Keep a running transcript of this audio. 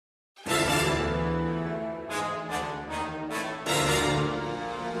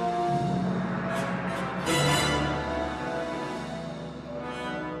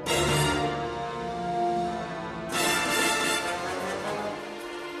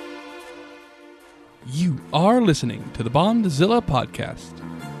You are listening to the Bondzilla Podcast.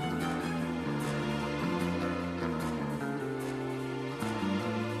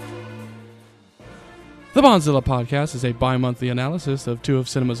 The Bondzilla Podcast is a bi-monthly analysis of two of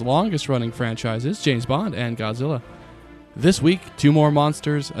cinema's longest-running franchises, James Bond and Godzilla. This week, two more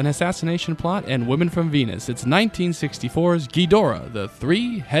monsters, an assassination plot, and Women from Venus. It's 1964's Ghidorah, the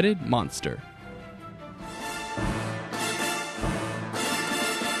three-headed monster.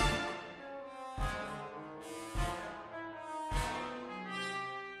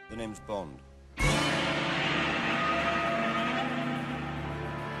 The name's Bond.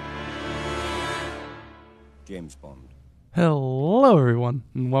 James Bond. Hello, everyone,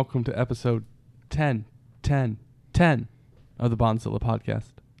 and welcome to episode 10 of the Bondzilla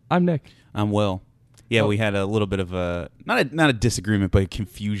Podcast. I'm Nick. I'm Will. Yeah, we had a little bit of a not a disagreement, but a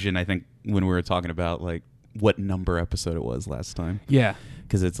confusion, I think, when we were talking about like what number episode it was last time. Yeah.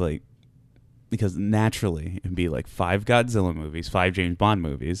 Because naturally it'd be like 5 Godzilla movies, 5 James Bond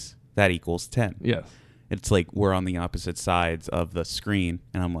movies, that equals 10. Yes. It's like we're on the opposite sides of the screen,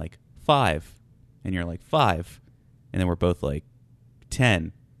 and I'm like 5, and you're like 5, and then we're both like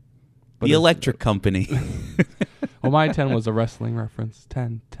 10. But the Electric Company. Well, my 10 was a wrestling reference.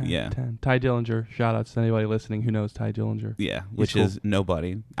 10. Yeah. Ty Dillinger. Shout outs to anybody listening who knows Ty Dillinger. Yeah, which cool. is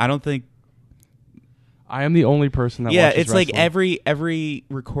nobody. I don't think. I am the only person that Yeah, watches it's like wrestling. every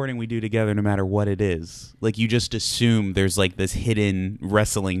recording we do together, no matter what it is, like you just assume there's like this hidden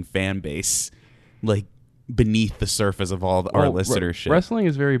wrestling fan base, like beneath the surface of all our listenership. Wrestling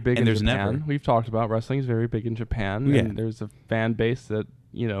is very big And in there's Japan. never. We've talked about wrestling is very big in Japan, Yeah. and there's a fan base that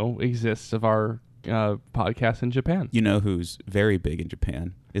exists of our podcast in Japan. You know who's very big in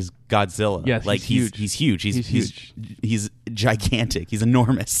Japan is Godzilla. Yes, like he's huge. He's huge. He's huge. He's gigantic. He's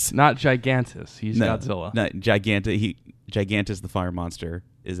enormous. Not Gigantus. He's No, Godzilla. No, Gigantic. Gigantus, the fire monster,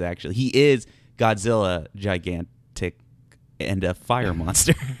 is Godzilla, gigantic, and a fire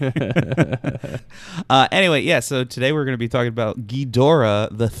monster. Anyway, yeah. So today we're going to be talking about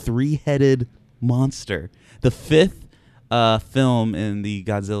Ghidorah, the three-headed monster, the 5th film in the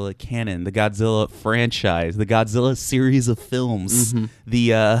Godzilla canon, the Godzilla franchise, the Godzilla series of films.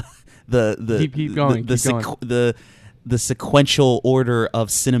 The Keep going. the sequential order of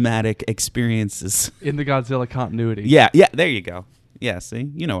cinematic experiences. In the Godzilla continuity. Yeah, there you go. Yeah,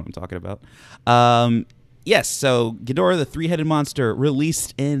 see? You know what I'm talking about. Yes, so Ghidorah the Three-Headed Monster,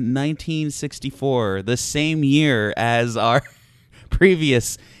 released in 1964, the same year as our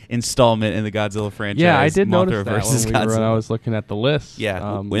previous installment in the Godzilla franchise. Yeah, I did Mothra notice that versus when Godzilla. I was looking at the list.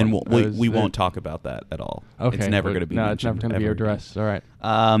 Yeah, and we won't talk about that at all. Okay, it's never going to be No, it's never mentioned going to be ever addressed. All right.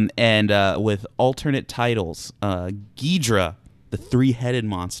 And with alternate titles, Ghidra, the Three-Headed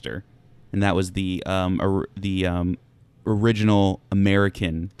Monster, and that was the original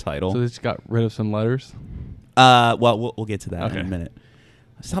American title. So they just got rid of some letters? Well, we'll get to that in Okay. a minute.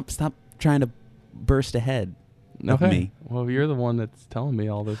 Stop trying to burst ahead of me. Well, you're the one that's telling me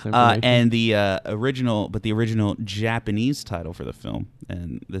all this information. And the original Japanese title for the film,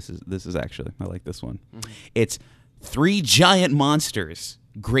 and this is actually, I like this one. Mm-hmm. It's Three Giant Monsters,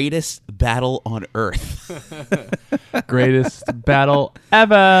 Greatest Battle on Earth. Greatest battle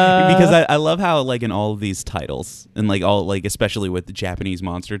ever. Because I love how, like, in all of these titles, and like all, like, especially with the Japanese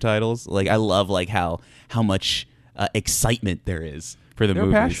monster titles, like I love like how much excitement there is for the They're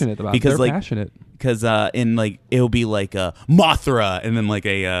movies. passionate about because it. They're like passionate. because in like it'll be like Mothra and then like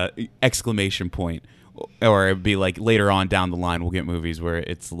a exclamation point, or it'd be like later on down the line we'll get movies where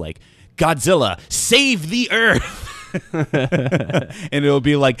it's like Godzilla save the Earth. And it'll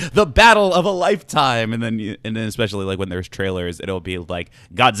be like the battle of a lifetime, and then especially like when there's trailers, it'll be like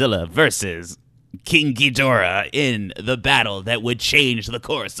Godzilla versus King Ghidorah in the battle that would change the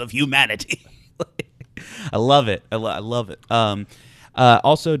course of humanity. I love it. I love it.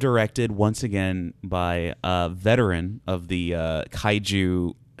 Also directed once again by a veteran of the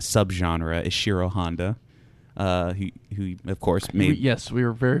kaiju subgenre, Ishiro Honda, who of course made. Yes, we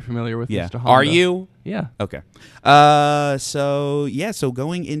were very familiar with Yeah. Mr. Honda. Are you? Yeah. Okay. So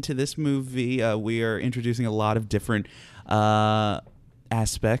going into this movie, we are introducing a lot of different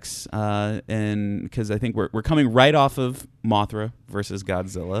aspects, and because I think we're coming right off of Mothra versus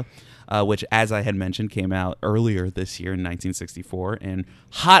Godzilla, which, as I had mentioned, came out earlier this year in 1964, and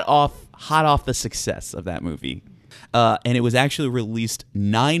hot off the success of that movie, and it was actually released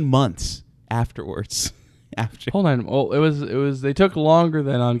 9 months afterwards. Hold on. Well, it was. They took longer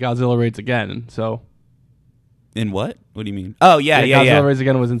than on Godzilla Raids Again. So. In what? What do you mean? Oh, yeah. Godzilla Raids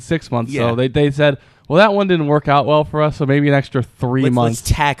Again was in 6 months. Yeah. So they said, Well, that one didn't work out well for us, so maybe an extra 3 months. Let's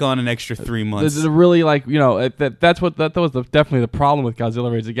tack on an extra 3 months. This is really like, that was definitely the problem with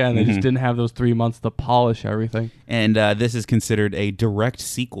Godzilla Raids Again. They just didn't have those 3 months to polish everything. And this is considered a direct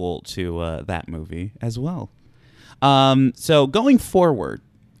sequel to that movie as well. So going forward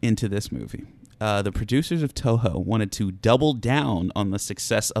into this movie, the producers of Toho wanted to double down on the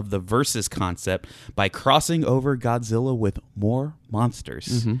success of the Versus concept by crossing over Godzilla with more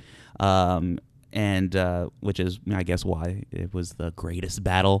monsters. And which is, I guess, why it was the greatest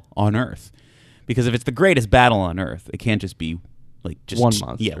battle on Earth. Because if it's the greatest battle on Earth, it can't just be like just one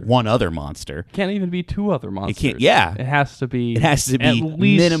monster. Yeah, one other monster. Can't even be 2 other monsters. It can't. Yeah, it has to be. It has to be at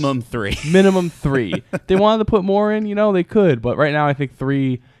least minimum 3. Minimum 3. If they wanted to put more in, they could. But right now, I think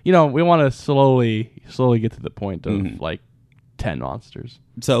 3. We want to slowly get to the point of like 10 monsters.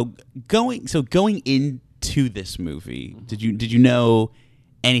 So going into this movie, did you know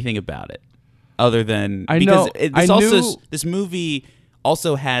anything about it other than this movie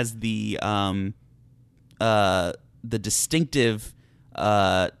also has the distinctive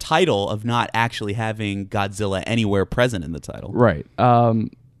title of not actually having Godzilla anywhere present in the title. Right.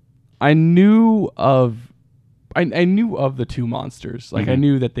 I knew of the 2 monsters. Like I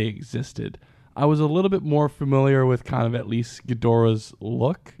knew that they existed. I was a little bit more familiar with kind of at least Ghidorah's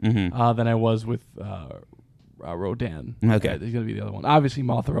look than I was with Rodan. Okay. He's going to be the other one. Obviously,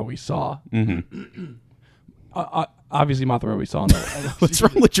 Mothra we saw. Obviously, Mothra we saw. What's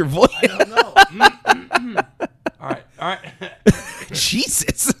wrong with your voice? I don't know. All right.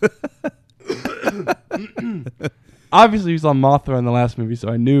 Jesus. Obviously, we saw Mothra in the last movie, so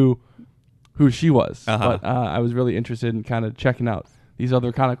I knew who she was. But I was really interested in kind of checking out these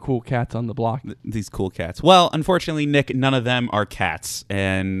other kind of cool cats on the block. These cool cats. Well, unfortunately, Nick, none of them are cats,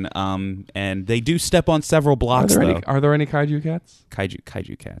 and they do step on several blocks. Are there any kaiju cats?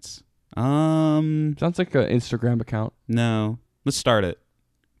 Kaiju cats. Sounds like an Instagram account. No, let's start it.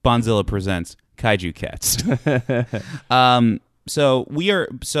 Bonzilla presents Kaiju Cats. So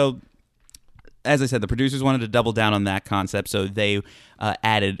as I said, the producers wanted to double down on that concept, so they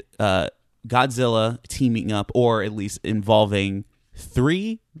added Godzilla teaming up, or at least involving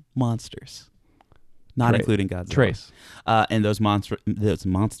 3 monsters, not including Godzilla. Trace. And those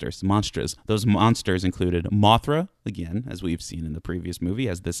monsters included Mothra, again, as we've seen in the previous movie,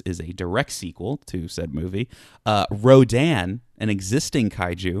 as this is a direct sequel to said movie, Rodan, an existing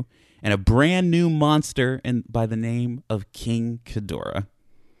kaiju, and a brand new monster by the name of King Ghidorah.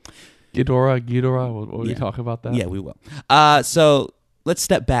 Ghidorah, will we talk about that? Yeah, we will. So let's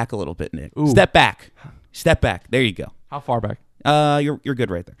step back a little bit, Nick. Ooh. Step back. There you go. How far back? You're good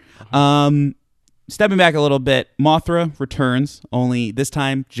right there. Stepping back a little bit, Mothra returns, only this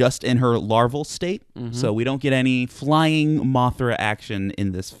time just in her larval state. So we don't get any flying Mothra action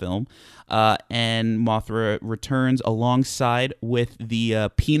in this film. And Mothra returns alongside with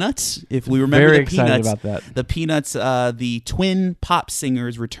the Peanuts. If we remember Very the Peanuts, excited about that. The Peanuts, the twin pop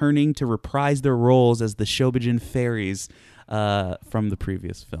singers returning to reprise their roles as the Shobijin fairies from the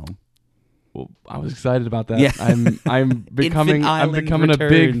previous film. Well, I was excited about that. Yeah. I'm becoming a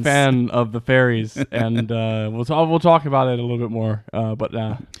big fan of the fairies, and we'll talk about it a little bit more. But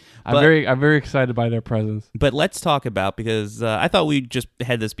I'm very excited by their presence. But let's talk about, because I thought we just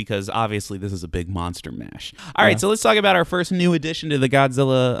had this because obviously this is a big monster mash. All right, so let's talk about our first new addition to the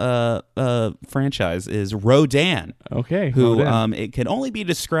Godzilla franchise is Rodan. Okay, who Rodan. It can only be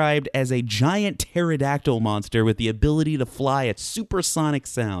described as a giant pterodactyl monster with the ability to fly at supersonic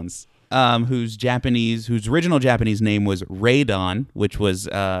sounds. Whose original Japanese name was Radon, which was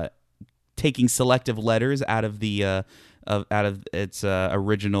taking selective letters out of its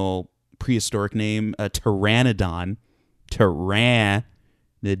original prehistoric name, Pteranodon. Pteranodon.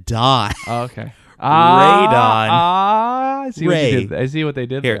 Oh, okay. Radon. I see what you did. I see what they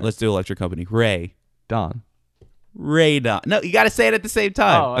did. Here, there. let's do Electric Company. Ray. Don. Radon. No, you got to say it at the same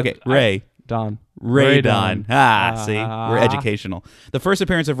time. Oh, okay, Ray. Don. Radon. See? We're educational. The first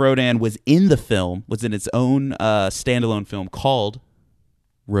appearance of Rodan was in its own standalone film called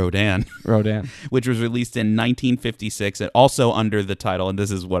Rodan. Rodan. Which was released in 1956 and also under the title, and this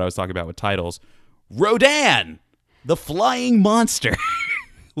is what I was talking about with titles, Rodan, the Flying Monster,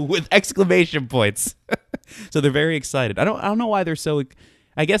 with exclamation points. So they're very excited. I don't know why they're so...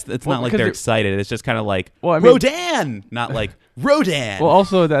 I guess it's not like they're excited. It's just kind of like, Rodan! Not like, Rodan! Well,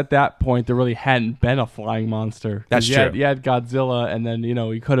 also at that point, there really hadn't been a flying monster. That's true. You had Godzilla, and then,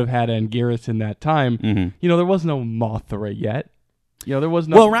 you could have had Anguirus in that time. Mm-hmm. There was no Mothra yet. There was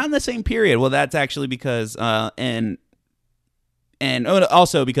no... Well, around the same period. Well, that's actually because, and And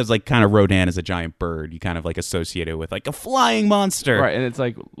also because like kind of Rodan is a giant bird, you kind of like associate it with like a flying monster. Right, and it's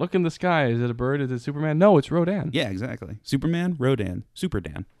like, look in the sky. Is it a bird? Is it Superman? No, it's Rodan. Yeah, exactly. Superman, Rodan, Super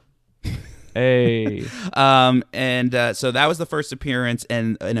Dan. Hey. So that was the first appearance,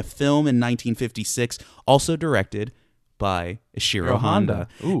 and in a film in 1956, also directed by Ishiro Honda.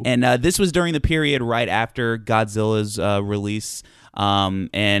 Ooh. And this was during the period right after Godzilla's release,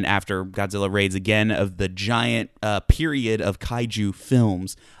 and after Godzilla Raids again, of the giant period of kaiju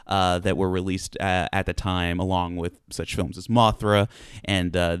films that were released at the time, along with such films as Mothra.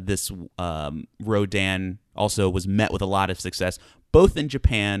 And this Rodan also was met with a lot of success, both in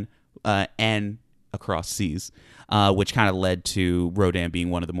Japan and across seas, which kind of led to Rodan being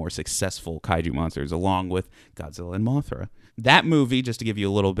one of the more successful kaiju monsters, along with Godzilla and Mothra. That movie, just to give you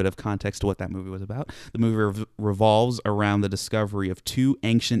a little bit of context to what that movie was about, the movie revolves around the discovery of two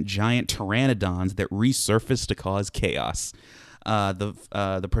ancient giant pteranodons that resurface to cause chaos.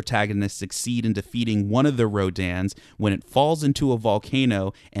 The protagonists succeed in defeating one of the Rodans when it falls into a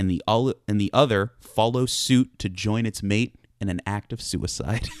volcano, and the other follows suit to join its mate in an act of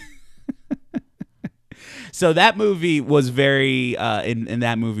suicide. So that movie was very in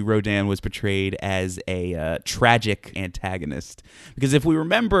that movie, Rodan was portrayed as a tragic antagonist, because if we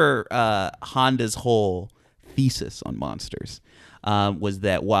remember, Honda's whole thesis on monsters was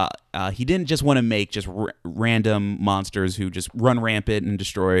that while he didn't just want to make just random monsters who just run rampant and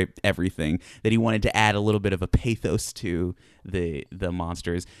destroy everything, that he wanted to add a little bit of a pathos to the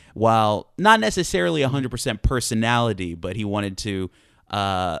monsters, while not necessarily 100% personality, but he wanted to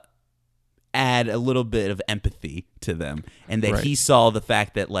add a little bit of empathy to them, and that he saw the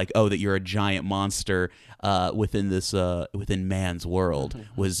fact that like, that you're a giant monster within this within man's world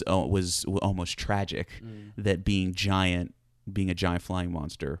was almost tragic. That being a giant flying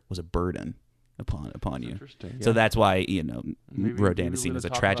monster was a burden upon you. Interesting. So that's why Maybe Rodan is seen as a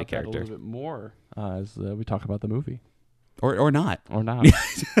tragic character. A little bit more as we talk about the movie, or not.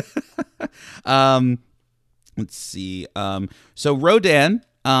 Let's see. So Rodan,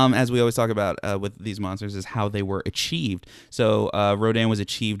 as we always talk about with these monsters, is how they were achieved. So Rodan was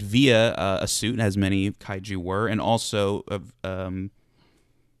achieved via a suit, as many kaiju were, and also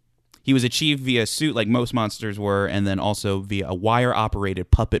he was achieved via a suit like most monsters were, and then also via a wire-operated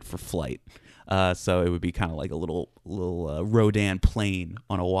puppet for flight. So it would be kind of like a little Rodan plane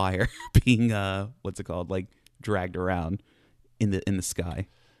on a wire being what's it called, like dragged around in the sky.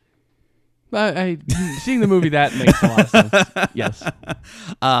 Seeing the movie, that makes a lot of sense. Yes.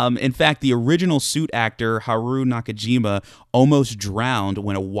 In fact, the original suit actor, Haru Nakajima, almost drowned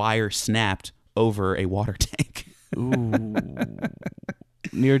when a wire snapped over a water tank. Ooh.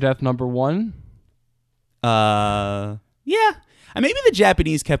 Near death number one? Yeah. Maybe the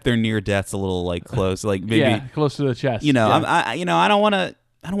Japanese kept their near deaths a little like close, like maybe close to the chest. I don't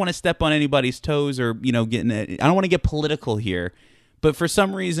want to step on anybody's toes, or I don't want to get political here, but for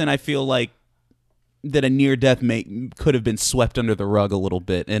some reason I feel like that a near-death could have been swept under the rug a little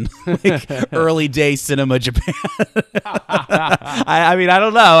bit in like early day cinema Japan. I mean, I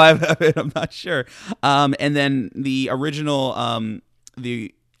don't know. I'm not sure. And then the original, in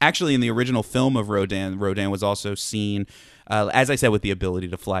the original film of Rodan was also seen, as I said, with the ability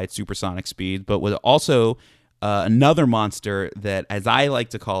to fly at supersonic speed, but was also another monster that, as I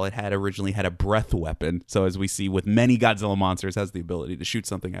like to call it, originally had a breath weapon. So as we see with many Godzilla monsters, has the ability to shoot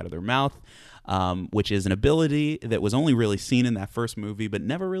something out of their mouth. Which is an ability that was only really seen in that first movie, but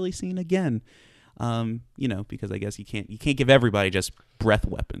never really seen again. Because I guess you can't give everybody just breath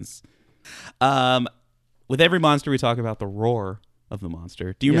weapons. With every monster, we talk about the roar of the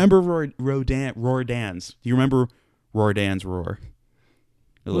monster. Do you remember Rodan's? Do you remember Rodan's roar?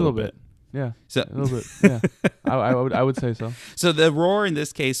 A little bit. Yeah, so a little bit. Yeah, I would say so. So the roar in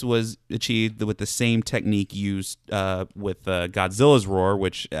this case was achieved with the same technique used with Godzilla's roar,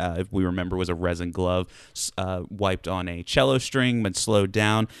 which, if we remember, was a resin glove wiped on a cello string but slowed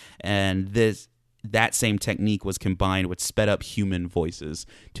down, and that same technique was combined with sped up human voices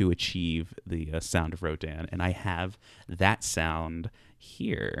to achieve the sound of Rodan, and I have that sound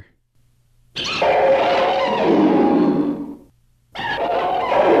here.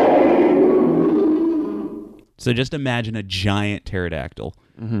 So just imagine a giant pterodactyl,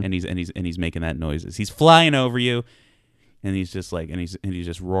 and he's making that noises. He's flying over you, and he's just like, and he's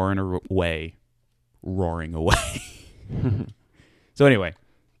just roaring away. So anyway,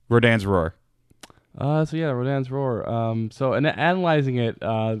 Rodan's roar. So yeah, Rodan's roar. And analyzing it,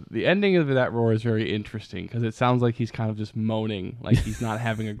 the ending of that roar is very interesting because it sounds like he's kind of just moaning, like he's not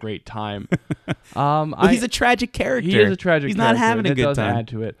having a great time. He's a tragic character. He is a tragic. He's character, not having a and it good does time. Add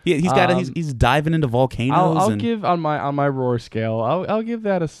to it. Yeah, he's diving into volcanoes. I'll give on my roar scale. I'll give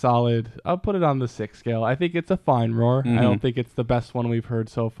that a solid. I'll put it on the 6 scale. I think it's a fine roar. I don't think it's the best one we've heard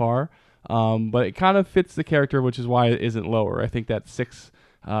so far. But it kind of fits the character, which is why it isn't lower. I think that 6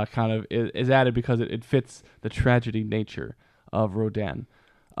 kind of is added because it fits the tragedy nature of Rodan.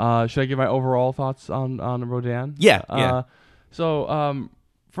 Should I give my overall thoughts on Rodan? Yeah. So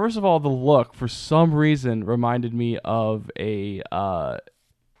first of all, the look for some reason reminded me of a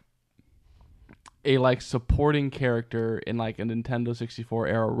like supporting character in like a Nintendo 64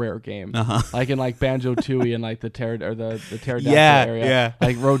 era Rare game, like in like Banjo-Tooie and like the Pterodactyl area. Yeah.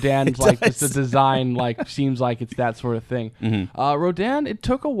 Like Rodan's like the design like seems like it's that sort of thing. Rodan, it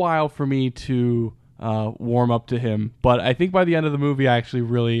took a while for me to warm up to him, but I think by the end of the movie I actually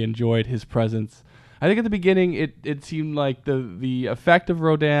really enjoyed his presence. I think at the beginning it seemed like the effect of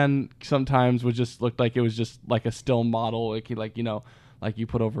Rodan sometimes was just looked like it was just like a still model, like you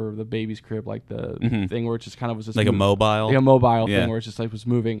put over the baby's crib, like the thing where it just kind of was just like a mobile thing where it's just like was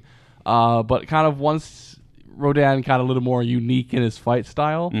moving. But kind of once Rodan got a little more unique in his fight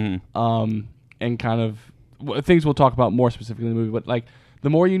style, and kind of things we'll talk about more specifically in the movie. But like the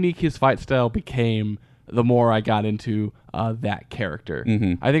more unique his fight style became, the more I got into that character.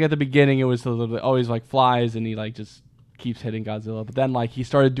 I think at the beginning it was always like flies and he like just keeps hitting Godzilla, but then like he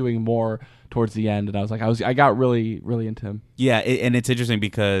started doing more towards the end, and I got really into him. Yeah, and it's interesting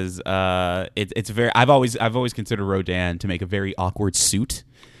because it's very. I've always considered Rodan to make a very awkward suit.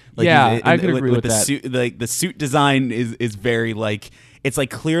 Like I could agree with the that. Suit, like the suit design is very like it's like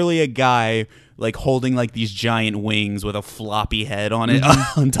clearly a guy like holding like these giant wings with a floppy head on it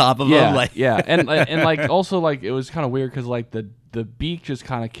on top of him. Like and like also like it was kind of weird because like the beak just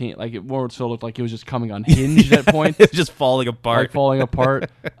kind of came like it more so looked like it was just coming unhinged at points. It's just falling apart.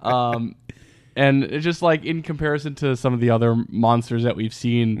 And it's just like in comparison to some of the other monsters that we've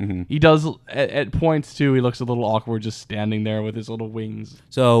seen, he does at points too. He looks a little awkward just standing there with his little wings.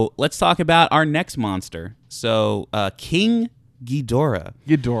 So let's talk about our next monster. So King Ghidorah,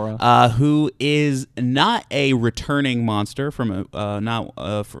 who is not a returning monster from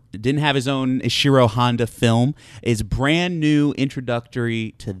didn't have his own Ishiro Honda film, is brand new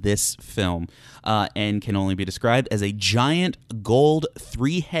introductory to this film, and can only be described as a giant gold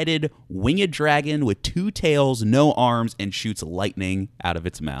 3-headed winged dragon with 2 tails, no arms, and shoots lightning out of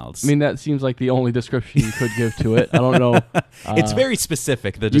its mouths. I mean, that seems like the only description you could give to it. I don't know. It's very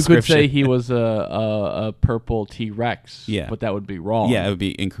specific. The description. You could say he was a purple T-Rex. Yeah, but that would be wrong. Yeah, it would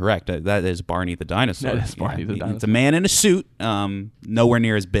be incorrect. That is Barney the dinosaur. That is Barney the dinosaur. It's a man in a suit, nowhere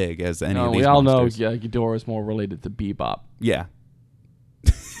near as big as any of these we all monsters. know Ghidorah is more related to Bebop. Yeah.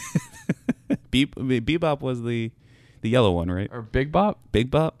 Bebop was the yellow one, right? Or Big Bop?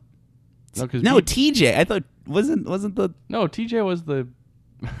 Big Bop? No, TJ. I thought wasn't the No, TJ was the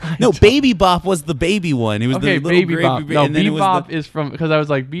No, Baby Bop was the baby one. It was the little Baby gray Bop. baby, No, and then Bebop is from because I was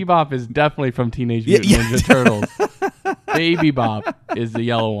like Bebop is definitely from Teenage Mutant Ninja Turtles. Baby Bop is the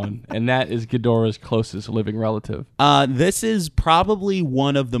yellow one, and that is Ghidorah's closest living relative. This is probably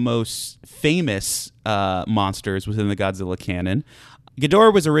one of the most famous monsters within the Godzilla canon.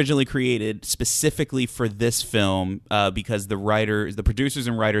 Ghidorah was originally created specifically for this film because the producers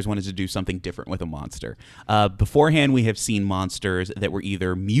and writers wanted to do something different with a monster. Beforehand, we have seen monsters that were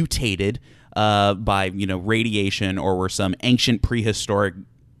either mutated by radiation or were some ancient prehistoric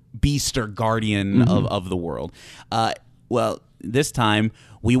beast or guardian of the world. Well, this time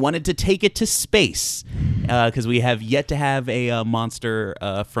we wanted to take it to space because we have yet to have a monster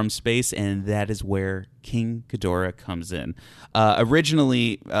from space, and that is where King Ghidorah comes in.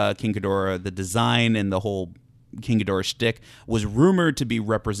 Originally, King Ghidorah, the design and the whole King Ghidorah shtick was rumored to be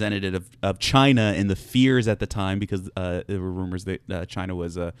representative of China in the fears at the time because there were rumors that China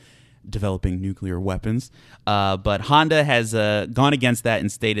was developing nuclear weapons. But Honda has gone against that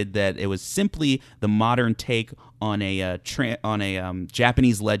and stated that it was simply the modern take on a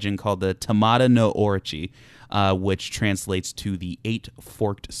Japanese legend called the Tamada no Orochi, which translates to the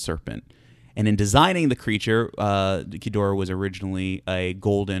 8-forked serpent. And in designing the creature, Ghidorah was originally a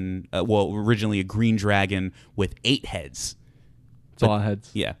green dragon with 8 heads. It's a lot of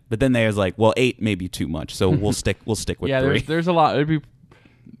heads. Yeah, but then they was like, well, 8 may be too much, so we'll stick with 3. Yeah, there's a lot. It'd be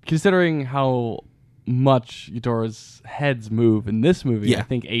considering how much Ghidorah's heads move in this movie. Yeah. I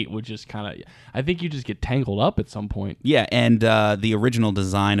think 8 would just kind of. I think you just get tangled up at some point. Yeah, and the original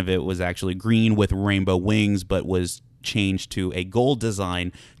design of it was actually green with rainbow wings, but was changed to a gold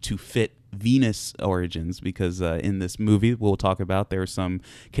design to fit Venus origins, because in this movie we'll talk about there are some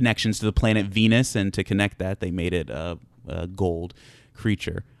connections to the planet Venus, and to connect that they made it a gold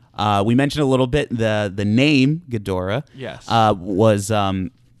creature. We mentioned a little bit the name Ghidorah. Yes. Was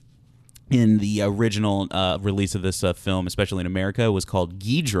in the original release of this film, especially in America, was called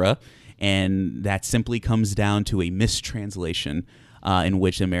Ghidra, and that simply comes down to a mistranslation in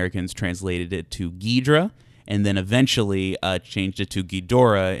which Americans translated it to Ghidra, and then eventually changed it to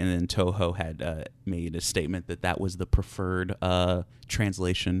Ghidorah, and then Toho had made a statement that that was the preferred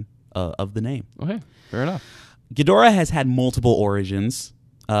translation of the name. Okay, fair enough. Ghidorah has had multiple origins,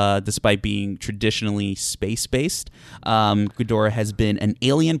 despite being traditionally space-based. Ghidorah has been an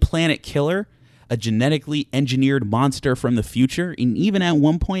alien planet killer, a genetically engineered monster from the future, and even at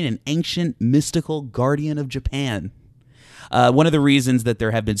one point an ancient mystical guardian of Japan. One of the reasons that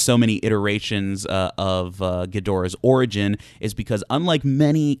there have been so many iterations of Ghidorah's origin is because, unlike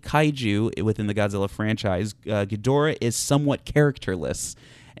many kaiju within the Godzilla franchise, Ghidorah is somewhat characterless,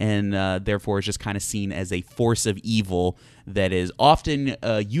 and therefore is just kind of seen as a force of evil that is often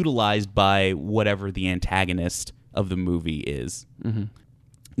utilized by whatever the antagonist of the movie is. Mm-hmm.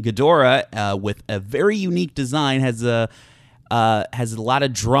 Ghidorah, with a very unique design, has a lot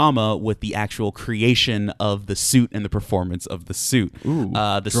of drama with the actual creation of the suit and the performance of the suit. Ooh,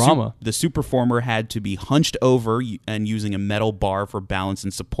 drama. The suit performer had to be hunched over and using a metal bar for balance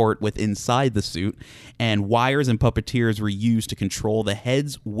and support with inside the suit, and wires and puppeteers were used to control the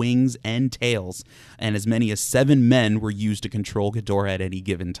heads, wings, and tails, and as many as 7 men were used to control Ghidorah at any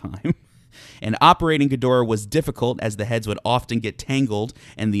given time. And operating Ghidorah was difficult, as the heads would often get tangled,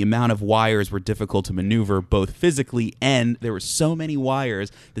 and the amount of wires were difficult to maneuver both physically, and there were so many wires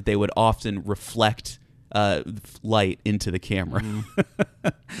that they would often reflect light into the camera.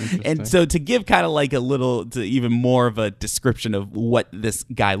 And so to give kind of like a little, to even more of a description of what this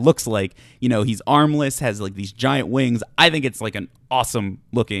guy looks like, he's armless, has like these giant wings. I think it's like an awesome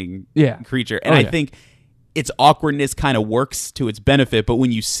looking creature. And I think its awkwardness kind of works to its benefit, but when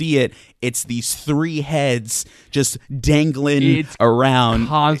you see it, it's these 3 heads just dangling around,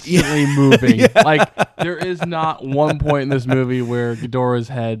 constantly moving. Like, there is not one point in this movie where Ghidorah's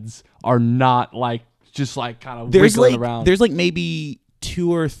heads are not like just like kind of wiggling around. There's like maybe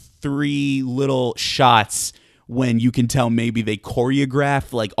 2 or 3 little shots when you can tell maybe they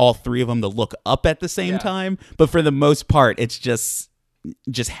choreographed like all 3 of them to look up at the same time, but for the most part, it's just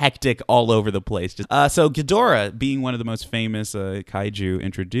hectic all over the place. So Ghidorah, being one of the most famous kaiju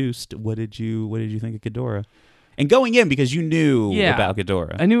introduced, what did you think of Ghidorah? And going in, because you knew about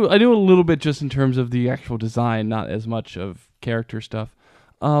Ghidorah. I knew a little bit just in terms of the actual design, not as much of character stuff.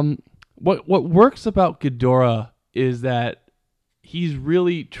 What works about Ghidorah is that he's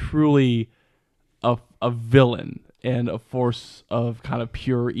really truly a villain and a force of kind of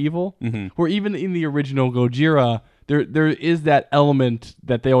pure evil. Mm-hmm. Where even in the original Gojira, there is that element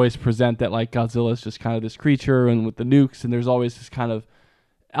that they always present that like Godzilla is just kind of this creature and with the nukes, and there's always this kind of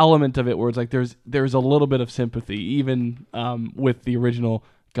element of it where it's like there's a little bit of sympathy even with the original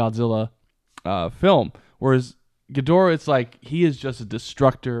Godzilla film. Whereas Ghidorah, it's like he is just a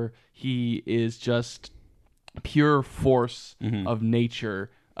destructor. He is just pure force of nature,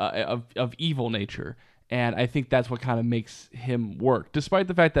 of evil nature. And I think that's what kind of makes him work, despite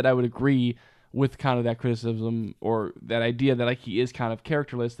the fact that I would agree with kind of that criticism or that idea that like he is kind of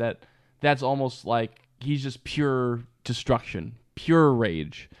characterless, that's almost like he's just pure destruction, pure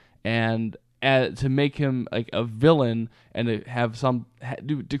rage. And to make him like a villain and to have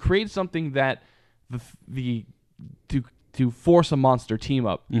to create something that to force a monster team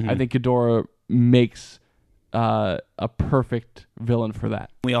up, I think Ghidorah makes a perfect villain for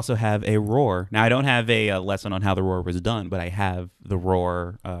that. We also have a roar. Now, I don't have a lesson on how the roar was done, but I have the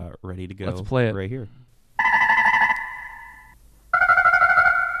roar ready to go. Let's play it right here.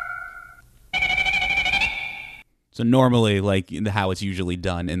 So normally, like how it's usually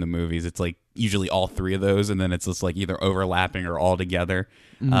done in the movies, it's like usually all 3 of those, and then it's just like either overlapping or all together.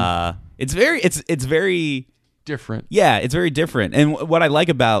 It's very different. Yeah, it's very different. And what I like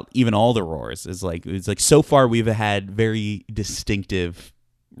about even all the roars is like it's like so far we've had very distinctive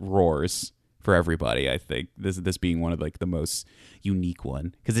roars for everybody. I think this being one of like the most unique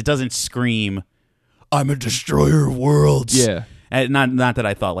one, because it doesn't scream, "I'm a destroyer of worlds." Yeah, and not that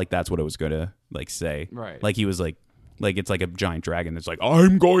I thought like that's what it was going to like say. Right. Like he was like it's like a giant dragon that's like,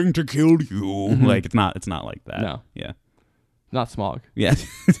 "I'm going to kill you." Like it's not like that. No. Yeah. Not Smaug. Yeah.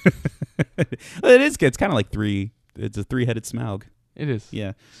 It is good. It's kind of like it's a 3-headed Smaug. It is.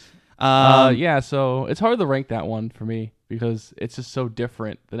 Yeah. Yeah, so it's hard to rank that one for me because it's just so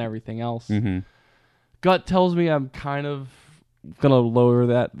different than everything else. Mm-hmm. Gut tells me I'm kind of gonna lower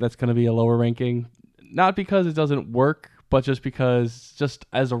that. That's gonna be a lower ranking, not because it doesn't work, but just because just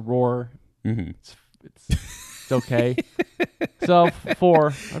as a roar, it's okay. So 4.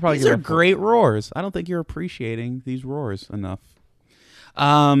 I'd probably These give are it a 4. great roars. I don't think you're appreciating these roars enough.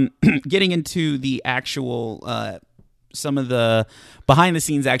 Getting into the actual some of the behind the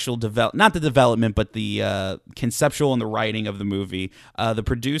scenes actual not the development, but the conceptual and the writing of the movie. The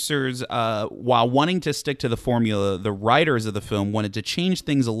producers, while wanting to stick to the formula, the writers of the film wanted to change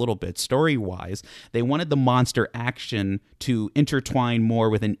things a little bit story-wise. They wanted the monster action to intertwine more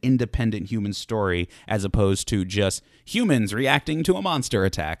with an independent human story as opposed to just humans reacting to a monster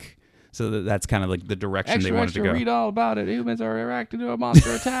attack. So that's kind of like the direction they wanted to go. Read all about it. Humans are reacting to a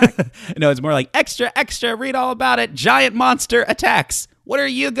monster attack. No, it's more like extra, read all about it. Giant monster attacks. What are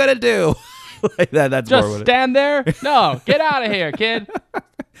you going to do? Like that. That's just more what stand there? No, get out of here, kid.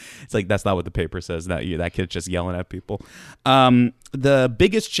 It's like that's not what the paper says. That kid's just yelling at people. The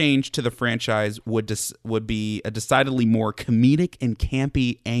biggest change to the franchise would be a decidedly more comedic and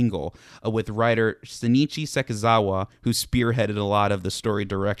campy angle with writer Shinichi Sekizawa, who spearheaded a lot of the story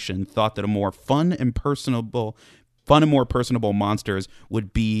direction, thought that a more fun and more personable monsters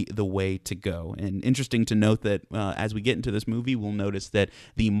would be the way to go. And interesting to note that as we get into this movie, we'll notice that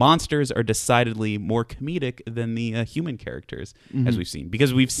the monsters are decidedly more comedic than the human characters, as we've seen.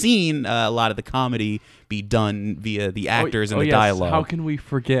 Because we've seen a lot of the comedy be done via the actors and the dialogue. How can we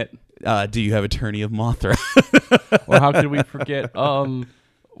forget? Do you have Attorney of Mothra? Or how can we forget? I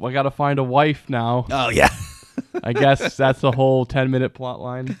got to find a wife now. Oh, yeah. I guess that's the whole 10-minute plot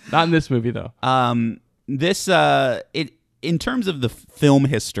line. Not in this movie, though. This in terms of the film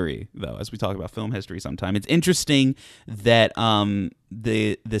history, though, as we talk about film history sometime, it's interesting that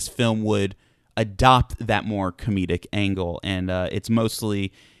this film would adopt that more comedic angle, and it's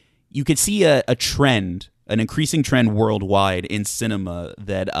mostly you could see a trend, an increasing trend worldwide in cinema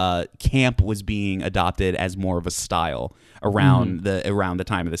that camp was being adopted as more of a style around the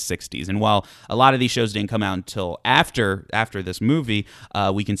time of the 60s. And while a lot of these shows didn't come out until after this movie,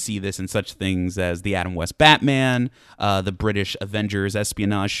 we can see this in such things as the Adam West Batman, the British Avengers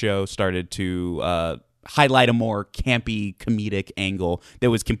espionage show started to highlight a more campy comedic angle that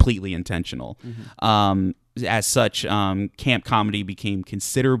was completely intentional. As such, camp comedy became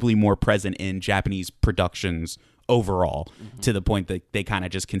considerably more present in Japanese productions overall, to the point that they kind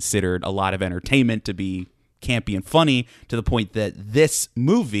of just considered a lot of entertainment to be campy and funny, to the point that this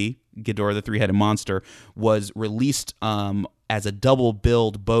movie, Ghidorah the Three-Headed Monster, was released as a double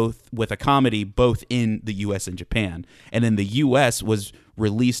build, both with a comedy, both in the U.S. and Japan. And in the U.S. was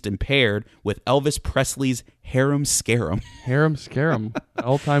released and paired with Elvis Presley's Harem Scarum. Harem Scarum,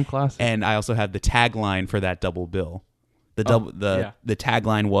 all-time classic. And I also have the tagline for that double bill. The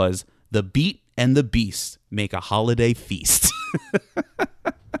tagline was, "The Beat and the Beast make a holiday feast."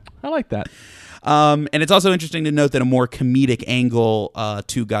 I like that. And it's also interesting to note that a more comedic angle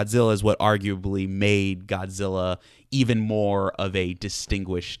to Godzilla is what arguably made Godzilla even more of a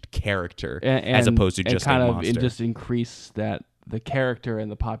distinguished character, as opposed to just a monster. And just increase the character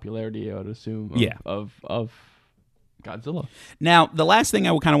and the popularity, I would assume, of Godzilla. Now, the last thing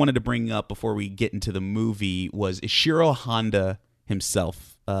I kind of wanted to bring up before we get into the movie was Ishiro Honda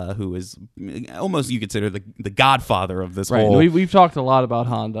himself, who is almost, you consider, the godfather of this whole. We've talked a lot about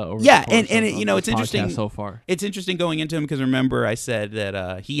Honda over the course of it's interesting so far. It's interesting going into him because remember I said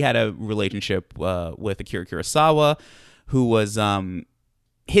that he had a relationship with Akira Kurosawa, who was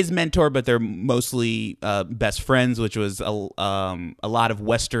his mentor, but they're mostly best friends, which was a lot of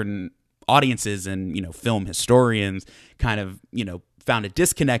Western audiences and film historians kind of found a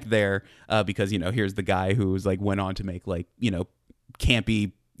disconnect there because here's the guy who's went on to make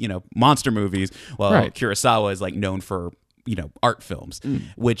campy monster movies, while Kurosawa is known for art films,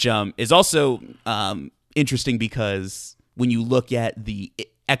 which is also interesting because when you look at the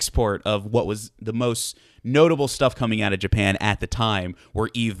export of what was the most notable stuff coming out of Japan at the time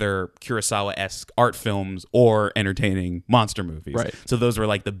were either Kurosawa-esque art films or entertaining monster movies. Right. So those were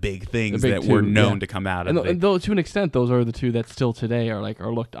the big things that were known to come out of it. And though, to an extent, those are the two that still today are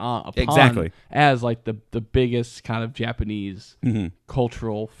looked upon as the biggest kind of Japanese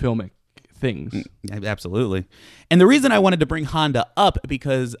cultural filmic things. Absolutely. And the reason I wanted to bring Honda up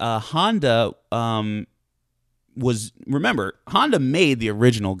because Honda Honda made the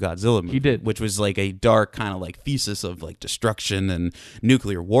original Godzilla movie. He did. Which was a dark kind of thesis of destruction and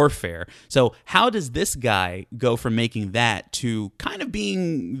nuclear warfare. So how does this guy go from making that to kind of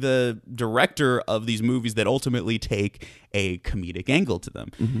being the director of these movies that ultimately take a comedic angle to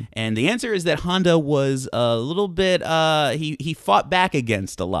them? And the answer is that Honda was a little bit he fought back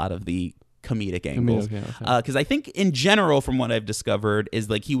against a lot of the comedic angles. okay. Because I think in general, from what I've discovered, is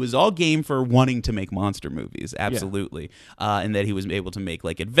like he was all game for wanting to make monster movies, absolutely, and that he was able to make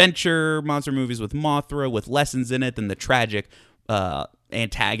like adventure monster movies with Mothra with lessons in it, than the tragic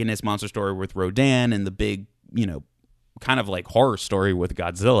antagonist monster story with Rodan and the big, kind of like horror story with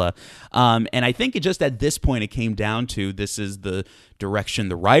Godzilla. And I think it just at this point it came down to this is the direction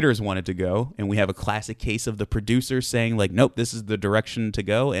the writers wanted to go, and we have a classic case of the producers saying like, nope, this is the direction to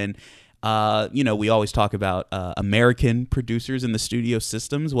go. And we always talk about American producers in the studio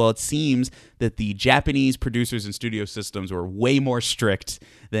systems. Well, it seems that the Japanese producers and studio systems were way more strict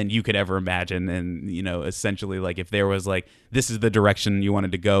than you could ever imagine. And, essentially, like, if there was like, this is the direction you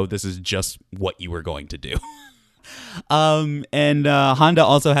wanted to go, this is just what you were going to do. And Honda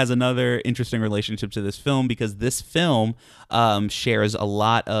also has another interesting relationship to this film, because this film shares a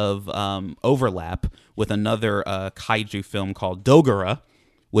lot of overlap with another kaiju film called Dogora,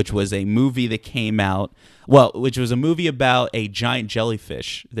 which was a movie that came out, which was a movie about a giant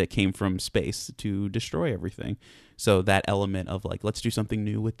jellyfish that came from space to destroy everything. So that element of like, let's do something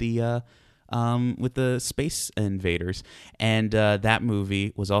new with the space invaders. And that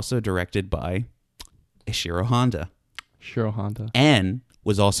movie was also directed by Ishiro Honda. Ishiro Honda. And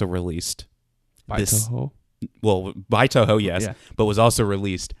was also released by Toho? Well, by Toho, yes, Yeah. but was also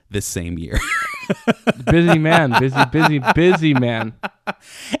released this same year. Busy man. Busy man.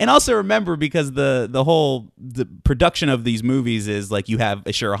 And also remember, because the production of these movies is like you have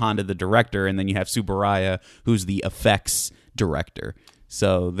Ishiro Honda, the director, and then you have Tsuburaya, who's the effects director.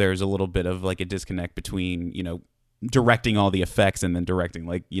 So there's a little bit of like a disconnect between, directing all the effects and then directing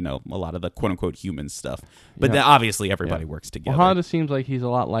like, a lot of the quote unquote human stuff. But then obviously everybody works together. Well, Honda seems like he's a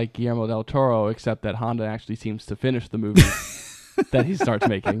lot like Guillermo del Toro, except that Honda actually seems to finish the movie that he starts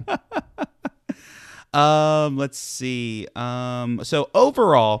making. Let's see. So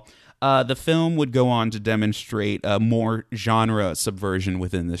overall, the film would go on to demonstrate more genre subversion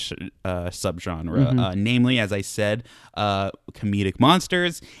within this subgenre, namely, as I said, comedic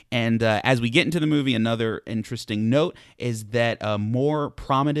monsters. And as we get into the movie, another interesting note is that more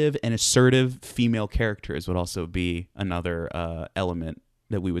prominent and assertive female characters would also be another element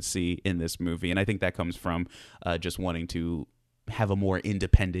that we would see in this movie. And I think that comes from just wanting to have a more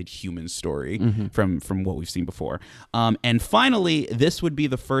independent human story from what we've seen before. And finally, this would be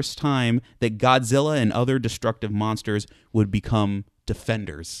the first time that Godzilla and other destructive monsters would become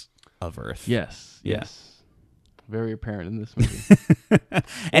defenders of Earth. Yes. Very apparent in this movie.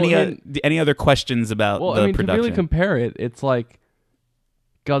 Any other questions about the production? To really compare it, it's like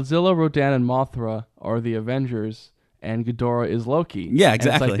Godzilla, Rodan, and Mothra are the Avengers, and Ghidorah is Loki. Yeah,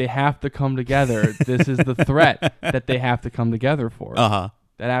 exactly. And it's like they have to come together. This is the threat that they have to come together for. Uh-huh.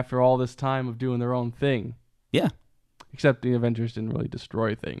 That after all this time of doing their own thing. Yeah. Except the Avengers didn't really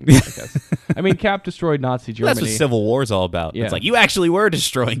destroy things, I guess. I mean, Cap destroyed Nazi Germany. That's what Civil War is all about. Yeah. It's like, you actually were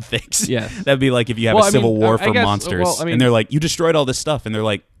destroying things. Yes. That'd be like if you have a civil war for monsters. And they're like, you destroyed all this stuff. And they're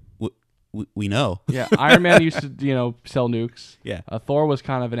like, we know. Yeah, Iron Man used to, sell nukes. Yeah. Thor was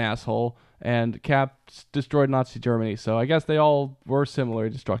kind of an asshole. And Cap destroyed Nazi Germany, so I guess they all were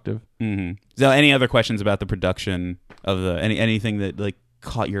similarly destructive. Mm-hmm. So, any other questions about the production of anything that like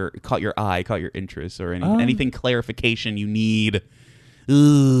caught your eye, caught your interest, or anything clarification you need?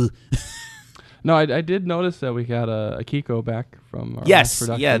 No, I did notice that we got Akiko back from our last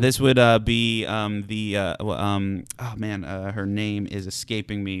production. Yeah, this would be her name is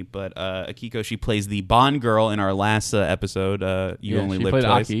escaping me, but Akiko, she plays the Bond girl in our last episode. You Only Live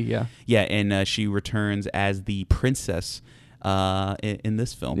Twice. Aki, yeah, and she returns as the princess in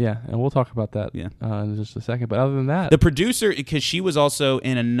this film. Yeah, and we'll talk about that in just a second. But other than that, the producer, because she was also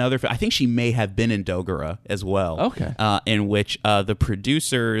in another film, I think she may have been in Dogora as well. Okay. In which the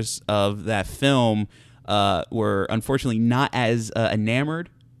producers of that film were unfortunately not as enamored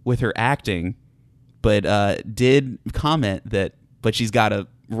with her acting, but did comment but she's got a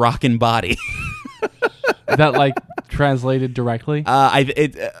rockin' body. Is that like translated directly?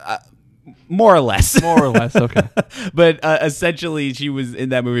 More or less. More or less, okay. But essentially, she was in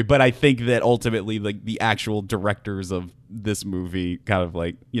that movie. But I think that ultimately, like the actual directors of this movie, kind of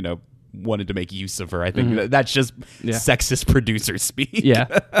like wanted to make use of her. I think that's just sexist producer speak.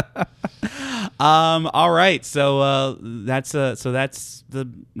 Yeah. All right. So that's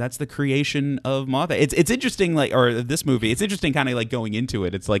the creation of Mothra. It's interesting, or this movie. It's interesting, kind of like going into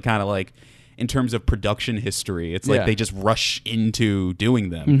it. It's like kind of like in terms of production history. It's like Yeah. they just rush into doing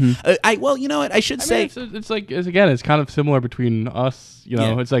them. Well, you know what? I should say. It's like it's kind of similar between us. You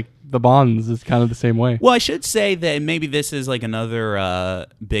know, Yeah. it's like the Bonds is kind of the same way. Well, I should say that maybe this is like another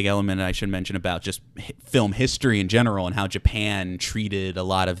big element I should mention about just film history in general and how Japan treated a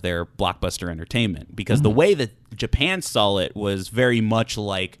lot of their blockbuster entertainment. Because the way that Japan saw it was very much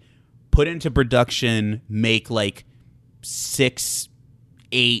like put into production, make like 6-8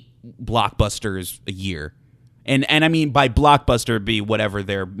 blockbusters a year. And I mean, by blockbuster, it'd be whatever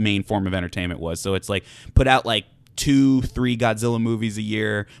their main form of entertainment was. So it's like put out like 2-3 Godzilla movies a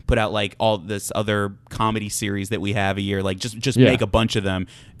year, put out like all this other comedy series that we have a year, like just Yeah. make a bunch of them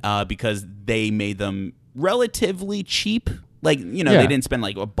because they made them relatively cheap. Like, you know, Yeah. they didn't spend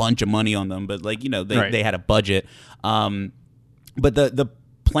like a bunch of money on them, but like, you know, Right. they had a budget. But the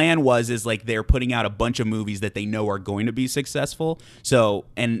plan is like they're putting out a bunch of movies that they know are going to be successful. So,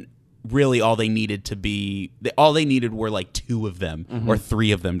 and really all they needed were like 2 of them or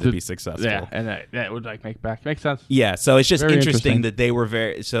 3 of them to be successful. Yeah, and that would like make sense. Yeah, so it's just Very interesting interesting. that they were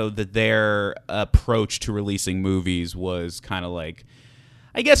that their approach to releasing movies was kind of like,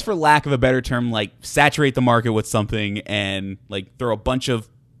 I guess for lack of a better term, like saturate the market with something and like throw a bunch of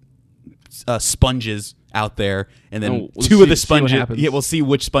sponges out there, and then We'll 2 of the see what sponges. happens. Yeah, we'll see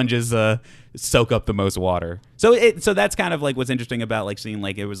which sponges soak up the most water. So that's kind of like what's interesting about like seeing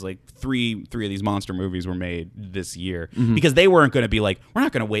like it was like three of these monster movies were made this year because they weren't going to be like, we're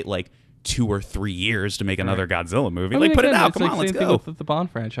not going to wait like 2 or 3 years to make another Godzilla movie. I mean, Like put it again, out. it's Come like on, let's same thing go. with the Bond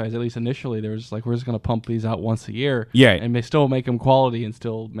franchise. At least initially, there was like we're just gonna pump these out once a year. Yeah. and they still make them quality and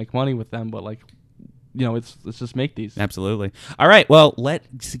still make money with them. But like, you know, let's just make these. Absolutely. All right. Well,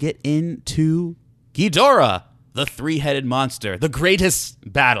 let's get into Ghidorah, the 3-headed monster, the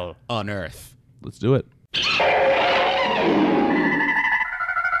greatest battle on Earth. Let's do it.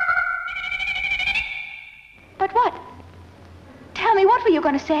 But what? Tell me, what were you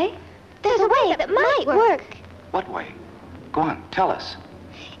going to say? There's a way that might work. What way? Go on, tell us.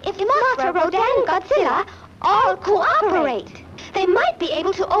 If Mothra, Rodan, and Godzilla all cooperate, they might be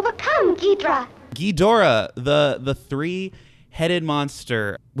able to overcome Ghidorah. Ghidorah, the 3-headed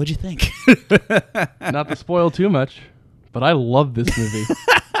monster. What'd you think? Not to spoil too much, but I love this movie.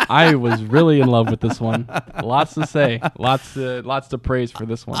 I was really in love with this one. Lots to say, lots to praise for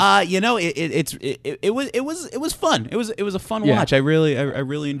this one. You know, it was fun. It was a fun Yeah. watch. I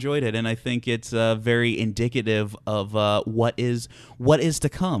really enjoyed it, and I think it's very indicative of what is to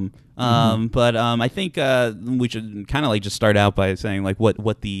come. But I think we should kind of like just start out by saying like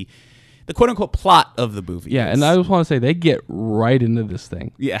what the quote unquote plot of the movie. Yeah, is. and I just want to say they get right into this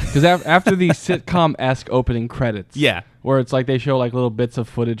thing. Yeah. Because after the sitcom-esque opening credits, Yeah. where it's like they show like little bits of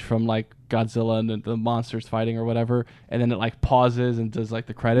footage from like Godzilla and the monsters fighting or whatever, and then it like pauses and does like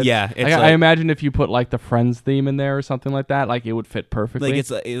the credits. Yeah, Like, it's I like- imagine if you put like the Friends theme in there or something like that, like it would fit perfectly. Like it's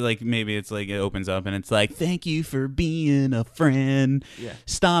like maybe it's like it opens up and it's like, thank you for being a friend, Yeah.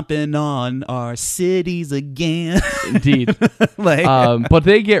 stomping on our cities again. Indeed. Like But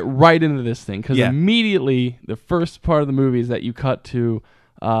they get right into this thing because Yeah. immediately the first part of the movie is that you cut to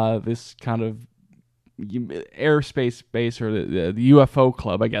this kind of airspace base or the UFO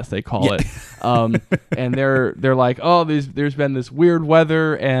club, I guess they call it. And they're like, oh, there's been this weird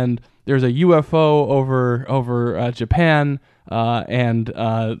weather and there's a UFO over Japan. And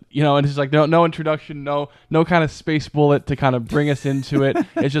it's just like no introduction, no kind of space bullet to kind of bring us into it.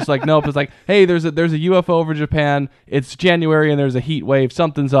 It's just like nope. It's like, hey, there's a UFO over Japan. It's January and there's a heat wave.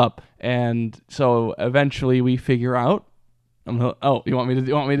 Something's up. And so eventually we figure out. You want me to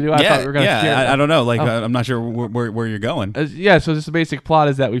do? I thought we were gonna. steer- I don't know. Like Oh. I'm not sure where you're going. So just the basic plot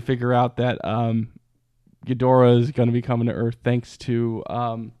is that we figure out that Ghidorah is going to be coming to Earth thanks to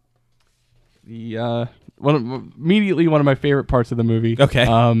immediately one of my favorite parts of the movie.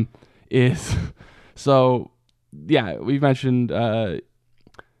 Okay. Is so yeah, we've mentioned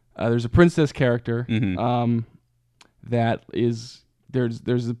there's a princess character Mhm. that is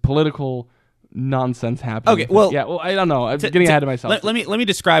there's a political nonsense happening. Okay, well- yeah, I don't know. I'm getting ahead of myself. Let me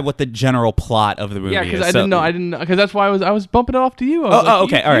describe what the general plot of the movie Yeah, is. because I didn't because that's why I was bumping it off to you. I was like,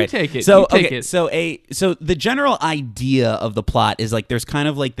 Okay, you, all right. You take it. So you take okay, it. so the general idea of the plot is like there's kind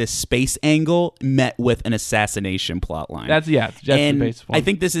of like this space angle met with an assassination plot line. That's and the base one. I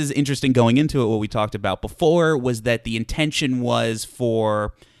think this is interesting going into it. What we talked about before was that the intention was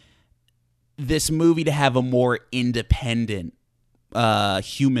for this movie to have a more independent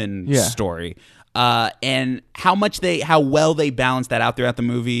human Yeah. story. And how well they balance that out throughout the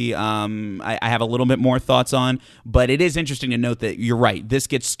movie, I have a little bit more thoughts on. But it is interesting to note that you're right. This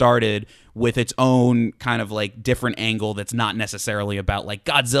gets started with its own kind of like different angle that's not necessarily about like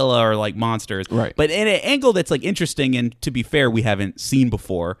Godzilla or like monsters, right? But in an angle that's like interesting and, to be fair, we haven't seen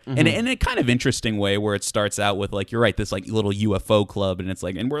before, and in a kind of interesting way where it starts out with like, you're right, this like little UFO club, and it's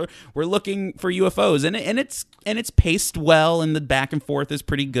like, and we're looking for UFOs, and it's paced well, and the back and forth is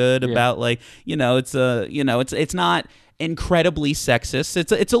pretty good about like, it's not incredibly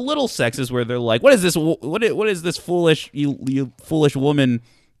sexist. It's a little sexist where they're like, what is this foolish you foolish woman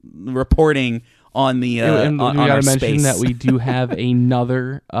reporting on the and on we our gotta mention space. that we do have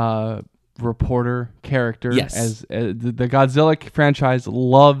another reporter character. Yes. As the Godzilla franchise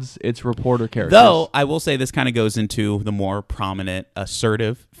loves its reporter characters. Though I will say this kind of goes into the more prominent,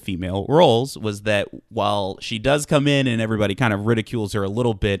 assertive female roles, was that while she does come in and everybody kind of ridicules her a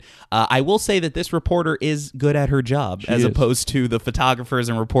little bit, I will say that this reporter is good at her job, as opposed to the photographers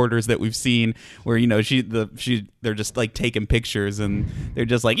and reporters that we've seen where, they're just like taking pictures and they're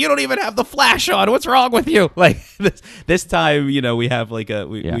just like, you don't even have the flash on, what's wrong with you? Like this time, we have like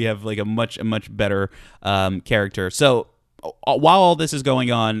we have like a much better character. So while all this is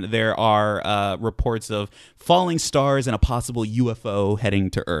going on, there are reports of falling stars and a possible UFO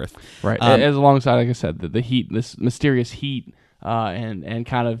heading to Earth. Right. As alongside, like I said, the heat, this mysterious heat, and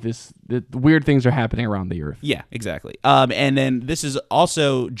kind of the weird things are happening around the Earth. Yeah, exactly. And then this is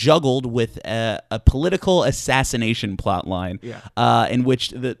also juggled with a political assassination plot line, in which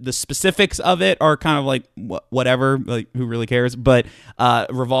the specifics of it are kind of like whatever, like who really cares, but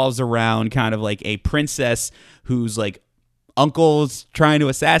revolves around kind of like a princess who's like uncle's trying to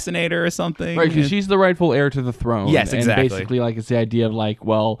assassinate her or something. Right, because she's the rightful heir to the throne. Yes, exactly. And basically, like, it's the idea of like,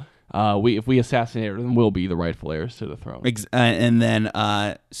 well, if we assassinate her, then we'll be the rightful heirs to the throne. And then,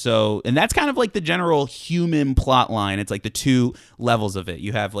 and that's kind of like the general human plot line. It's like the two levels of it.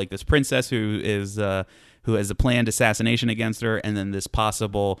 You have like this princess who has a planned assassination against her, and then this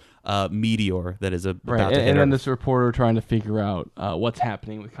possible meteor that is about to hit and her. then this reporter trying to figure out what's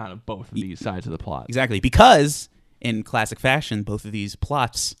happening with kind of both of these sides of the plot. Exactly, because in classic fashion, both of these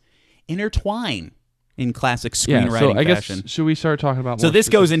plots intertwine in classic screenwriting fashion. Should we start talking about? So this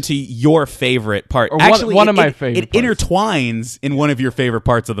goes into your favorite part. Or Actually, one of my favorite. It intertwines in one of your favorite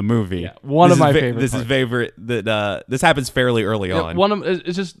parts of the movie. Yeah, one of my favorite. This parts. is favorite. That this happens fairly early on.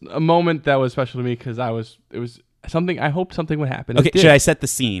 It's just a moment that was special to me because it was something. I hoped something would happen. Okay, should I set the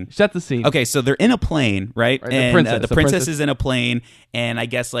scene? Set the scene. Okay, so they're in a plane, right? And the princess is in a plane, and I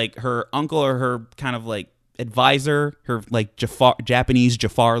guess like her uncle or her kind of like advisor, her like Japanese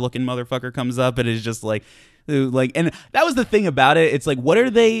Jafar looking motherfucker comes up and is just like, and that was the thing about it. It's like, what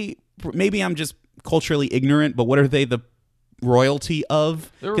are they? Maybe I'm just culturally ignorant, but what are they the royalty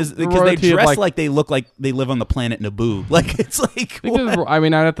of? Because they dress like they look like they live on the planet Naboo. Like it's like, I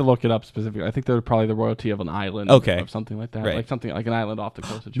mean, I'd have to look it up specifically. I think they're probably the royalty of an island, or something like that, like something like an island off the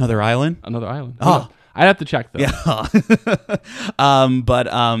coast of Japan. Another island. Oh, I'd have to check though. Yeah.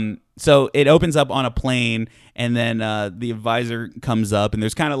 So it opens up on a plane, and then the advisor comes up, and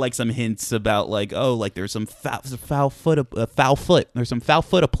there's kind of like some hints about like, oh, like there's some foul foot. There's some foul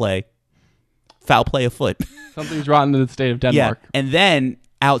foot afoot. Foul play afoot. Something's rotten in the state of Denmark. Yeah. And then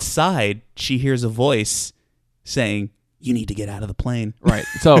outside, she hears a voice saying, "You need to get out of the plane." Right.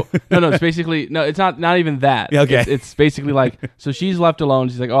 So no, it's basically it's not even that. Okay. It's basically like, so she's left alone.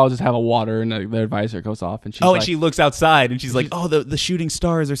 She's like, oh, I'll just have a water, and the advisor goes off, and she's and she looks outside, and she's like, oh, the shooting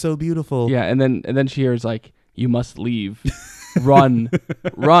stars are so beautiful. Yeah, and then she hears like, you must leave. Run.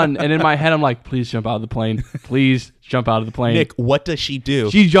 And in my head, I'm like, please jump out of the plane. Please jump out of the plane. Nick, what does she do?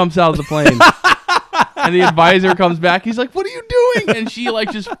 She jumps out of the plane. And the advisor comes back. He's like, what are you doing? And she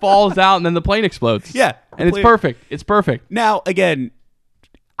like just falls out, and then the plane explodes. Yeah. And it's perfect. It's perfect. Now, again,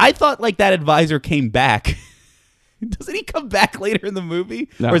 I thought like that advisor came back. Doesn't he come back later in the movie?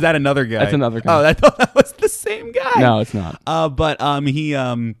 No. Or is that another guy? That's another guy. Oh, I thought that was the same guy. No, it's not.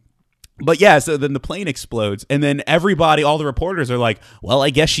 But yeah, so then the plane explodes, and then all the reporters are like, well, I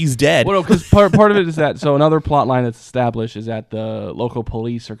guess she's dead. Well, no, because part of it is that, so another plot line that's established is that the local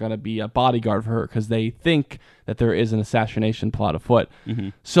police are going to be a bodyguard for her because they think that there is an assassination plot afoot. Mm-hmm.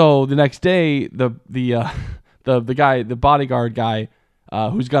 So the next day, the bodyguard guy,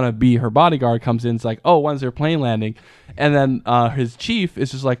 who's going to be her bodyguard, comes in. It's like, oh, when's their plane landing? And then his chief is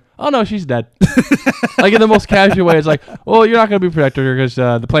just like, oh, no, she's dead. Like in the most casual way. It's like, well, you're not going to be protecting her because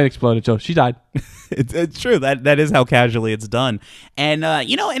the plane exploded, so she died. It's true. That is how casually it's done. And,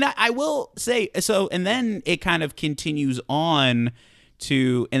 and I will say, so, and then it kind of continues on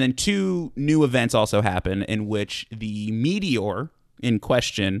and then two new events also happen in which the meteor in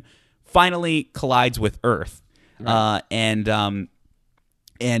question finally collides with Earth, and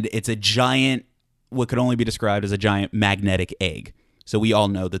it's a giant, what could only be described as a giant magnetic egg. So we all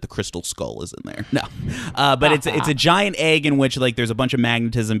know that the crystal skull is in there. No, but it's a giant egg in which like there's a bunch of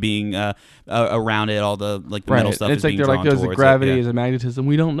magnetism being around it. All the like the metal stuff. And is it's like being they're drawn like there's a towards gravity, it. there's a magnetism.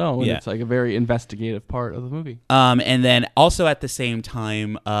 We don't know. And Yeah. it's like a very investigative part of the movie. And then also at the same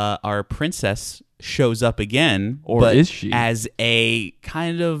time, our princess shows up again, Or but is she? as a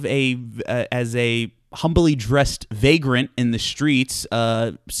kind of as a humbly dressed vagrant in the streets,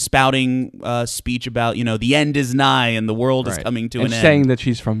 spouting speech about the end is nigh and the world is coming to and an saying end, that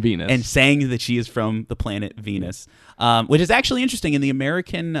she's from Venus. and saying that she is from the planet Venus, which is actually interesting. In the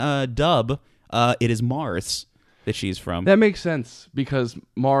American dub, it is Mars that she's from. that makes sense because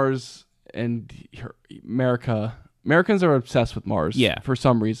Mars and Americans are obsessed with Mars for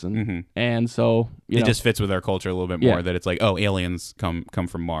some reason. And so It just fits with our culture a little bit more that it's like, oh, aliens come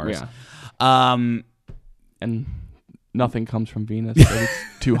from Mars. And nothing comes from Venus. It's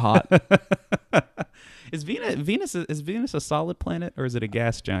too hot. Is Venus a solid planet or is it a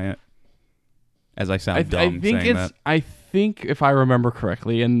gas giant? As I sound dumb I think saying that. I think if I remember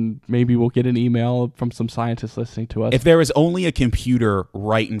correctly, and maybe we'll get an email from some scientists listening to us. If there was only a computer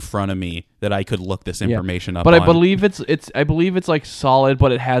right in front of me that I could look this information up but on. I believe it's like solid,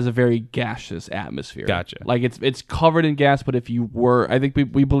 but it has a very gaseous atmosphere. Gotcha. Like it's covered in gas, but if you were, I think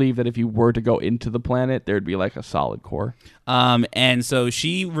we believe that if you were to go into the planet, there'd be like a solid core. And so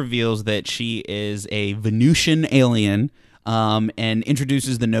she reveals that she is a Venusian alien. And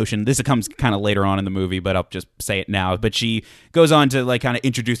introduces the notion. This comes kind of later on in the movie, but I'll just say it now. But she goes on to like kind of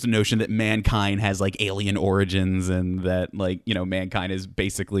introduce the notion that mankind has like alien origins, and that like mankind is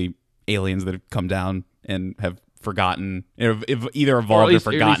basically aliens that have come down and have forgotten, either evolved or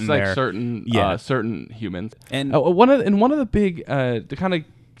forgotten like their certain humans. And one of the big to kind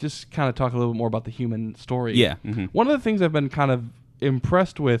of talk a little bit more about the human story. Yeah. One of the things I've been kind of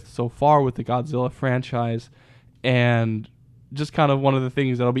impressed with so far with the Godzilla franchise, and just kind of one of the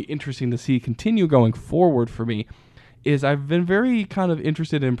things that'll be interesting to see continue going forward for me, is I've been very kind of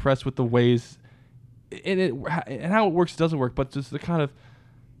interested and impressed with the ways and how it works, doesn't work, but just the kind of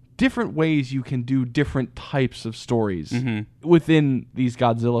different ways you can do different types of stories within these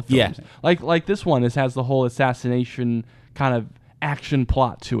Godzilla films. Yeah. Like this one, has the whole assassination kind of action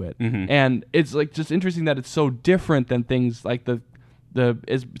plot to it, and it's like just interesting that it's so different than things like the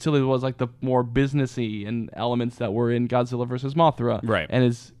as silly as it was, like the more businessy and elements that were in Godzilla versus Mothra. Right. And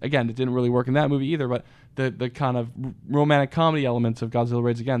it didn't really work in that movie either, but the kind of romantic comedy elements of Godzilla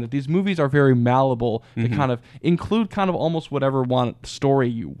Raids Again, that these movies are very malleable to kind of include kind of almost whatever story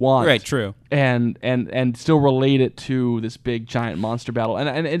you want. Right, true. And still relate it to this big giant monster battle.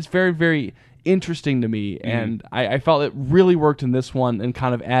 And it's very, very interesting to me, and I felt it really worked in this one, and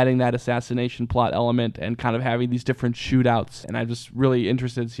kind of adding that assassination plot element and kind of having these different shootouts, and I'm just really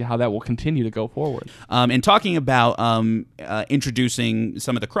interested to see how that will continue to go forward. And talking about introducing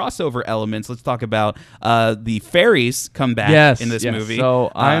some of the crossover elements, let's talk about the fairies come back in this movie.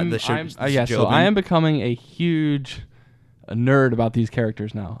 So I Shojin. am becoming a huge nerd about these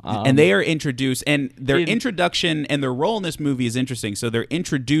characters now. And they are introduced, and their introduction and their role in this movie is interesting. So they're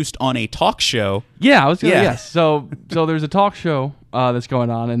introduced on a talk show. Yeah, I was gonna. Yes. So there's a talk show that's going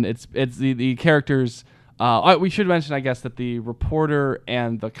on, and it's the characters. We should mention, I guess, that the reporter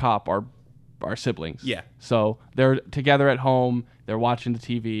and the cop are siblings. Yeah. So they're together at home. They're watching the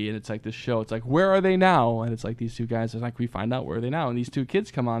TV, and it's like this show. It's like, where are they now? And it's like these two guys. It's like, we find out where are they now, and these two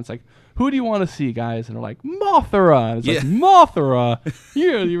kids come on. It's like, who do you want to see, guys? And they're like, Mothra. And it's like, Mothra.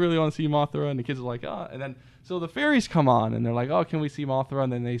 You really want to see Mothra? And the kids are like, oh. And then so the fairies come on, and they're like, oh, can we see Mothra?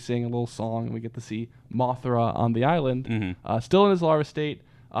 And then they sing a little song, and we get to see Mothra on the island, still in his larva state,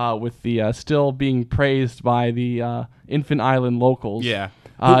 with the still being praised by the Infant Island locals. Yeah.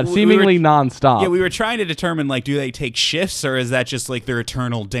 Seemingly nonstop. Yeah, we were trying to determine, like, do they take shifts, or is that just like their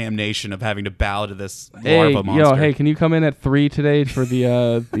eternal damnation of having to bow to this larva monster? Hey, can you come in at 3 today for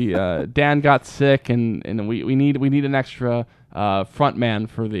the Dan got sick, and we need an extra front man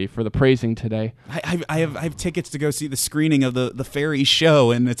for the praising today. I have tickets to go see the screening of the fairy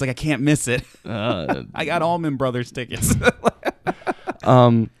show, and it's like I can't miss it. I got Allman Brothers tickets.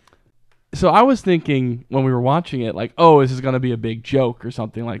 So I was thinking when we were watching it, like, oh, this is going to be a big joke or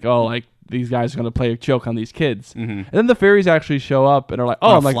something, like, oh, like these guys are going to play a joke on these kids. And then the fairies actually show up and are like,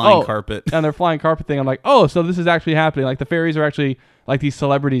 oh, I'm like, flying carpet. And they're flying carpet thing. I'm like, oh, so this is actually happening. Like the fairies are actually like these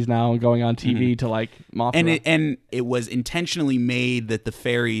celebrities now and going on TV to like Mothra. And it was intentionally made that the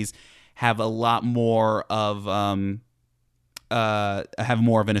fairies have a lot more of have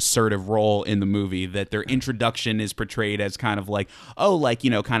more of an assertive role in the movie, that their introduction is portrayed as kind of like, oh, like, you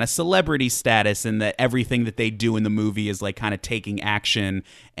know, kind of celebrity status, and that everything that they do in the movie is like kind of taking action,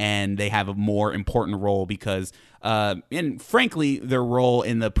 and they have a more important role because and frankly, their role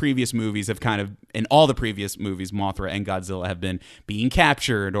in the previous movies have kind of, in all the previous movies, Mothra and Godzilla have been being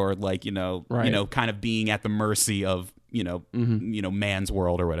captured, or like, you know, kind of being at the mercy of, you know, man's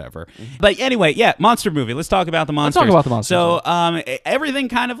world or whatever. But anyway, yeah, monster movie. Let's talk about the monsters. Let's talk about the monsters. So everything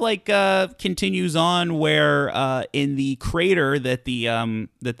kind of like continues on where in the crater that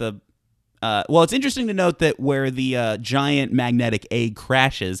well, it's interesting to note that where the giant magnetic egg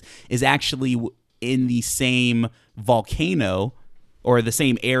crashes is actually in the same volcano, or the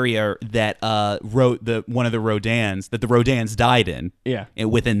same area that one of the Rodans that the Rodans died in. Yeah,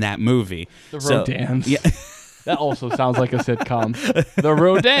 within that movie. The Rodans. Yeah. That also sounds like a sitcom. The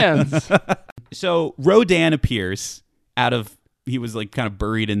Rodans. So Rodan appears out of, he was like kind of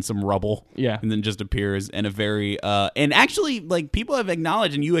buried in some rubble. Yeah. And then just appears in a very and actually, like, people have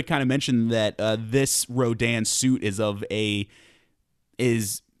acknowledged, and you had kind of mentioned that this Rodan suit is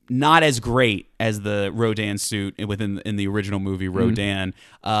not as great as the Rodan suit in the original movie Rodan,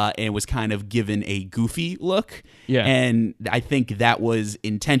 and was kind of given a goofy look. Yeah. And I think that was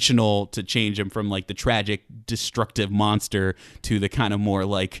intentional to change him from like the tragic, destructive monster to the kind of more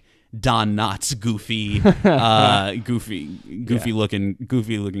like Don Knotts goofy, goofy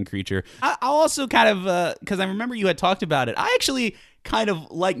looking creature. I'll also kind of, because I remember you had talked about it, I actually kind of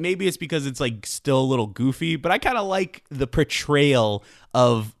like, maybe it's because it's like still a little goofy, but I kind of like the portrayal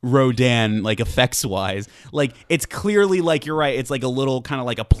of Rodan, like effects wise. Like, it's clearly, like, you're right, it's like a little kind of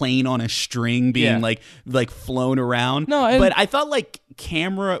like a plane on a string being like flown around. But I thought like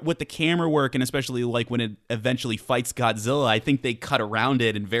with the camera work, and especially like when it eventually fights Godzilla, I think they cut around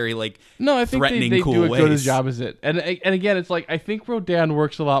it in very like I think threatening, they cool do a ways. good job as it. And again, it's like, I think Rodan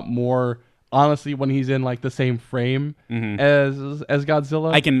works a lot more, honestly, when he's in like the same frame as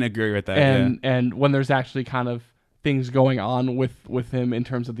Godzilla. I can agree with that. And when there's actually kind of things going on with him in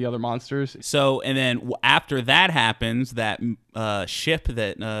terms of the other monsters. So, and then after that happens, that ship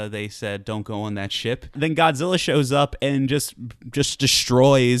that they said don't go on that ship, then Godzilla shows up and just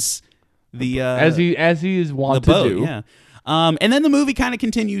destroys the as he is wont the boat, to do. Yeah. And then the movie kind of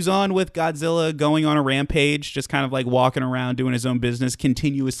continues on with Godzilla going on a rampage, just kind of like walking around doing his own business,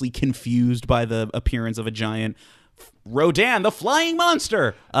 continuously confused by the appearance of a giant Rodan, the flying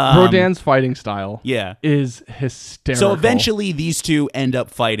monster. Rodan's fighting style is hysterical. So eventually these two end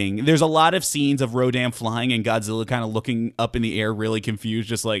up fighting. There's a lot of scenes of Rodan flying and Godzilla kind of looking up in the air really confused,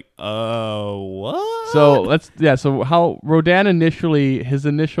 just like, oh, what? So how Rodan his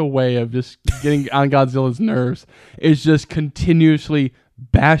initial way of just getting on Godzilla's nerves is just continuously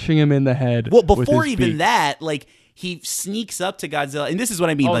bashing him in the head. Well, before with his even feet. that, like, he sneaks up to Godzilla, and this is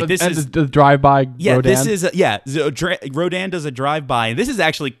what I mean. This is the drive-by. Yeah, Rodan. this is Rodan does a drive-by, and this is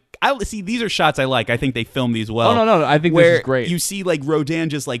actually, these are shots I like. I think they filmed these well. Oh no, I think this is great. You see like Rodan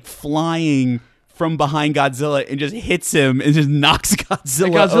just like flying from behind Godzilla and just hits him and just knocks Godzilla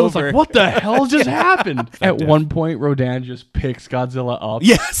and Godzilla's over. like, what the hell just happened? At one point, Rodan just picks Godzilla up.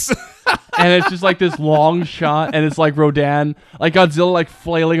 Yes. And it's just like this long shot, and it's like Rodan, like Godzilla, like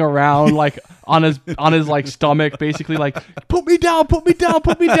flailing around, like on his like stomach, basically like, put me down,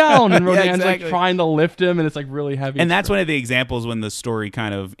 and Rodan's like trying to lift him, and it's like really heavy. And that's one of the examples when the story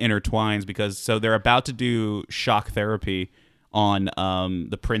kind of intertwines, because so they're about to do shock therapy on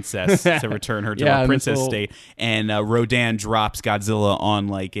the princess to return her to her princess state, and Rodan drops Godzilla on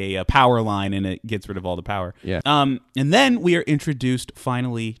like a power line, and it gets rid of all the power. And then we are introduced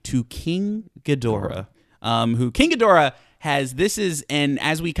finally to King Ghidorah, who King Ghidorah has, and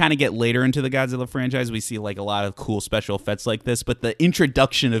as we kind of get later into the Godzilla franchise, we see like a lot of cool special effects like this, but the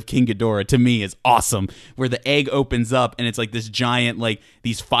introduction of King Ghidorah to me is awesome, where the egg opens up and it's like this giant, like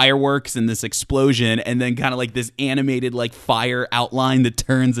these fireworks and this explosion, and then kind of like this animated like fire outline that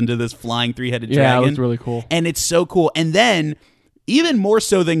turns into this flying three-headed dragon. Yeah, it was really cool. And it's so cool. And then, even more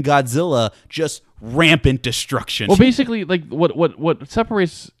so than Godzilla, just rampant destruction. Well, basically, like what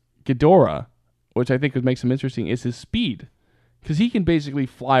separates Ghidorah, which I think makes him interesting, is his speed, because he can basically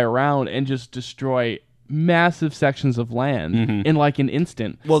fly around and just destroy massive sections of land in like an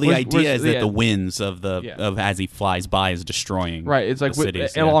instant. Well, the idea is that the winds of as he flies by is destroying it's like the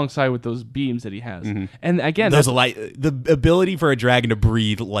cities, alongside with those beams that he has. And again, the ability for a dragon to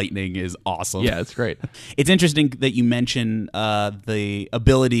breathe lightning is awesome. Yeah, it's great. It's interesting that you mention the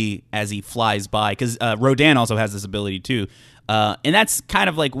ability as he flies by, because Rodan also has this ability too. And that's kind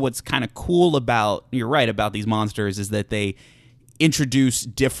of like what's kind of cool about, you're right, about these monsters, is that they introduce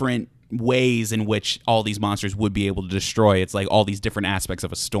different ways in which all these monsters would be able to destroy. It's like all these different aspects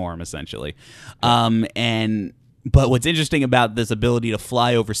of a storm, essentially. But what's interesting about this ability to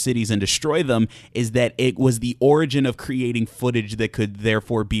fly over cities and destroy them is that it was the origin of creating footage that could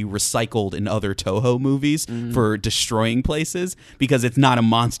therefore be recycled in other Toho movies for destroying places, because it's not a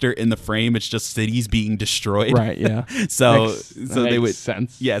monster in the frame, it's just cities being destroyed. Right, yeah. So they would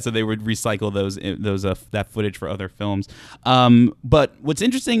sense. Yeah, so they would recycle those that footage for other films. But what's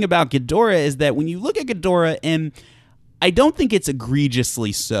interesting about Ghidorah is that when you look at Ghidorah, and I don't think it's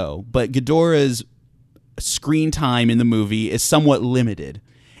egregiously so, but Ghidorah's screen time in the movie is somewhat limited,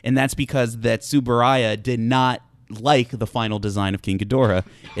 and that's because that Tsuburaya did not like the final design of King Ghidorah.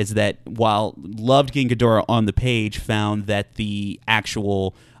 Is that while loved King Ghidorah on the page, found that the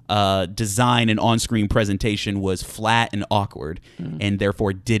actual design and on-screen presentation was flat and awkward, and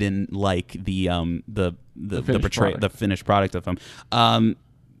therefore didn't like the finished product of him.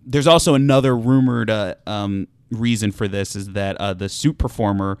 There's also another rumored reason for this, is that the suit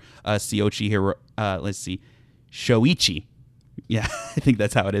performer Shoichi, yeah, I think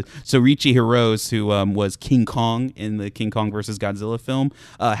that's how it is. Soichi Hirose, who was King Kong in the King Kong vs. Godzilla film,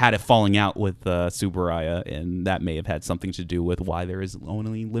 had a falling out with Tsuburaya, and that may have had something to do with why there is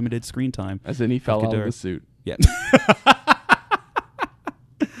only limited screen time. As in, he fell out of the suit. Yeah.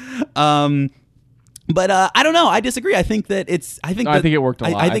 But I don't know. I disagree. I think that I think it worked a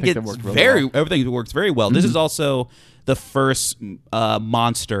lot. I think it worked really well. Everything works very well. This is also the first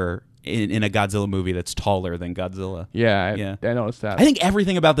monster in a Godzilla movie that's taller than Godzilla. Yeah, I noticed that. I think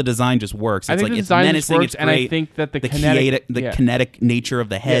everything about the design just works. It's like it's menacing. Works, it's great. and I think that the kinetic nature of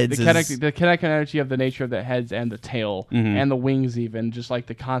the heads, the kinetic energy of the nature of the heads and the tail and the wings, even just like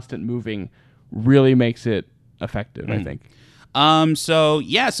the constant moving, really makes it effective. I think.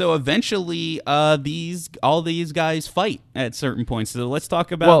 So eventually, all these guys fight at certain points. So let's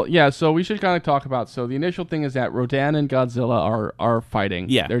talk about. Well, yeah. So we should kind of talk about. So the initial thing is that Rodan and Godzilla are fighting.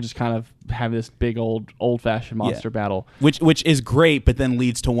 Yeah, they're just kind of have this big old-fashioned monster battle, which is great, but then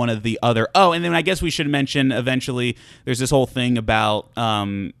leads to one of the other. Oh, and then I guess we should mention eventually there's this whole thing about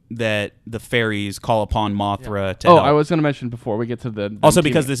that the fairies call upon Mothra to help. I was going to mention before we get to the also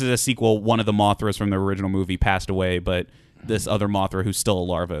because this is a sequel. One of the Mothras from the original movie passed away, but this other Mothra who's still a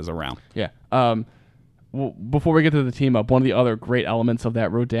larva is around. Yeah. Before we get to the team up, one of the other great elements of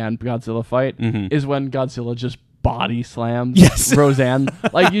that Rodan-Godzilla fight is when Godzilla just body slams Rodan.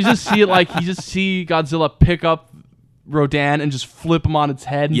 Like, you just see it, like, you just see Godzilla pick up Rodan and just flip him on its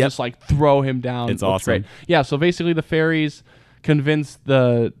head and just, like, throw him down. It's awesome. Great. Yeah, so basically the fairies convince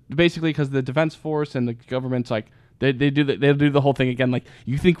because the defense force and the government's like, They do the whole thing again. Like,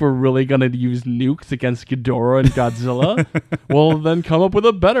 you think we're really gonna use nukes against Ghidorah and Godzilla? Well, then come up with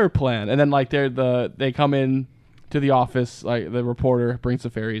a better plan. And then like they come in to the office. Like, the reporter brings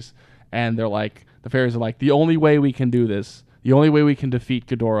the fairies, and they're like, the fairies are like, the only way we can do this, the only way we can defeat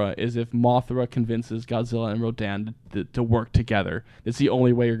Ghidorah is if Mothra convinces Godzilla and Rodan to work together. It's the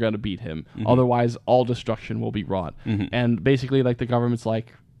only way you're gonna beat him. Otherwise, all destruction will be wrought. And basically, like, the government's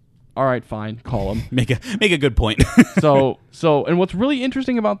like, all right, fine, call him. Make a good point. So, and what's really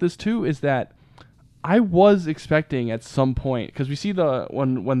interesting about this too is that I was expecting at some point, because we see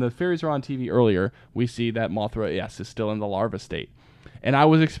when the fairies are on TV earlier, we see that Mothra, is still in the larva state. And I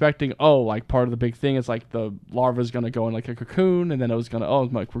was expecting, like, part of the big thing is, like, the larva's going to go in, like, a cocoon, and then it was going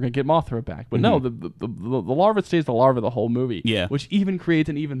to, like, we're going to get Mothra back. But no, the larva stays the larva the whole movie. Yeah. Which even creates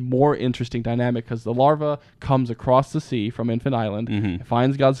an even more interesting dynamic, because the larva comes across the sea from Infant Island,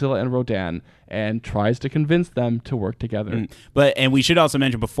 finds Godzilla and Rodan, and tries to convince them to work together. And we should also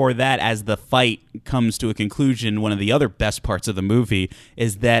mention before that, as the fight comes to a conclusion, one of the other best parts of the movie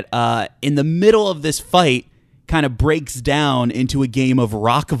is that in the middle of this fight, kind of breaks down into a game of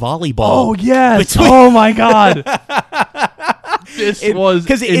rock volleyball. Oh, yes. Oh, my God. This was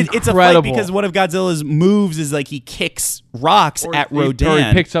incredible. It's a fight because one of Godzilla's moves is like he kicks rocks at Rodan. Or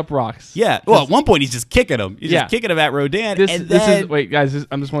he picks up rocks. Yeah. Well, at one point he's just kicking him. He's just kicking him at Rodan. Wait, guys,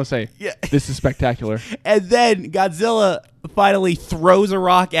 I just want to say, this is spectacular. And then Godzilla finally throws a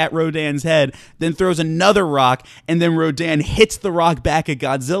rock at Rodan's head, then throws another rock, and then Rodan hits the rock back at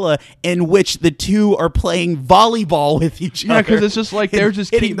Godzilla, in which the two are playing volleyball with each other. Yeah, because it's just like they're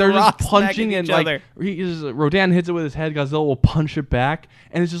just punching, and like Rodan hits it with his head, Godzilla will punch it back,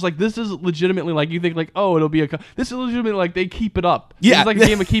 and it's just like, this is legitimately like, you think like, it'll be this is legitimately like they keep it up. Yeah, it's like a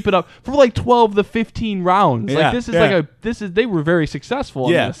game of keep it up for like 12 to 15 rounds. Like, this is they were very successful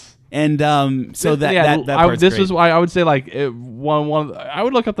in this. And so that yeah, that part's this great. is why I would say like one. I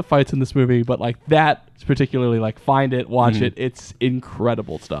would look up the fights in this movie, but like that particularly, like find it, watch it. It's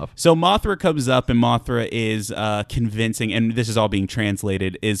incredible stuff. So Mothra comes up, and Mothra is convincing, and this is all being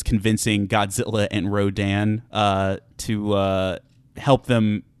translated, is convincing Godzilla and Rodan to help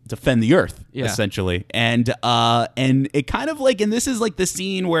them defend the Earth, essentially. And it kind of like, and this is like the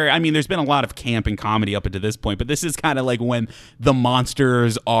scene where, I mean, there's been a lot of camp and comedy up until this point, but this is kind of like when the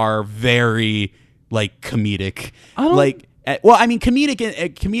monsters are very like comedic, like. Well, I mean,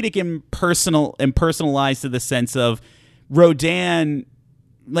 comedic and personalized to the sense of Rodan,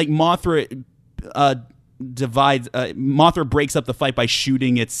 like Mothra Mothra breaks up the fight by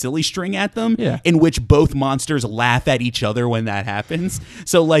shooting its silly string at them, in which both monsters laugh at each other when that happens.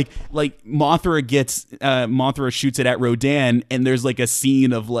 So like Mothra shoots it at Rodan, and there's like a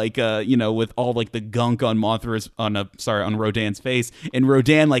scene of like with all like the gunk on on Rodan's face, and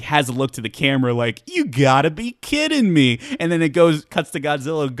Rodan like has a look to the camera like, you gotta be kidding me, and then it cuts to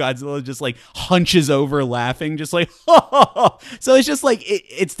Godzilla. Godzilla just like hunches over laughing, just like so it's just like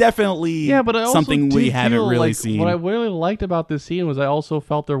it's definitely but I also something we haven't really seen. What I really liked about this scene was I also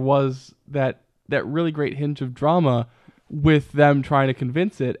felt there was that really great hinge of drama with them trying to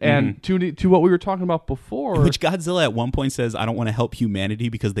convince it, and to what we were talking about before, which Godzilla at one point says, I don't want to help humanity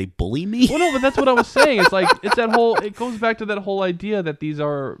because they bully me. Well, no, but that's what I was saying. It's like it goes back to that whole idea that these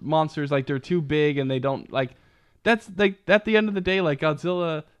are monsters, like they're too big and they don't like. That's like at the end of the day, like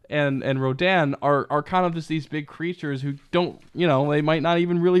Godzilla and Rodan are kind of just these big creatures who don't, they might not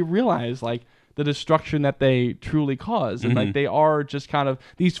even really realize like the destruction that they truly cause, and like they are just kind of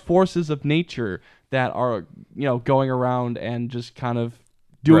these forces of nature that are going around and just kind of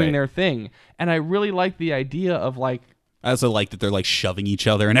doing their thing. And I really like the idea of like, I also like that they're like shoving each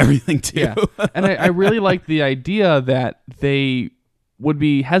other and everything too. Yeah. And I really like the idea that they would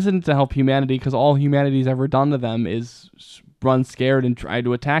be hesitant to help humanity because all humanity's ever done to them is run scared and try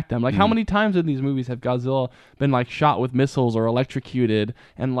to attack them. Like how many times in these movies have Godzilla been like shot with missiles or electrocuted,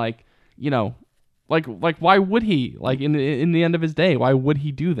 and like like why would he, like in the end of his day, why would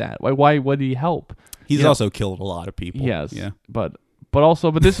he do that? Why would he help? He's also killed a lot of people. Yes. Yeah. But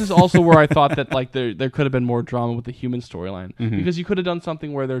this is also where I thought that like there could have been more drama with the human storyline, because you could have done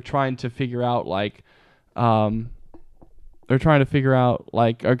something where they're trying to figure out like or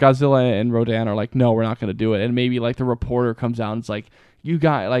Godzilla and Rodan are like, no, we're not going to do it, and maybe like the reporter comes out and it's like, you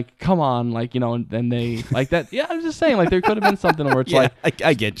guys, like, come on, like, and then they like that. Yeah, I'm just saying, like, there could have been something where it's like,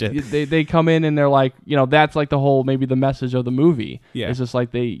 I get you. They come in and they're like, that's like the whole, maybe the message of the movie. Yeah. It's just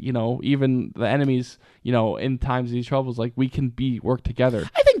like they, even the enemies, in times of these troubles, like we can work together.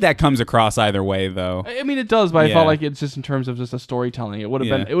 I think that comes across either way, though. I mean, it does, but I felt like it's just in terms of just a storytelling. It would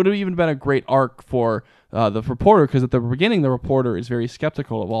have even been a great arc for the reporter, because at the beginning, the reporter is very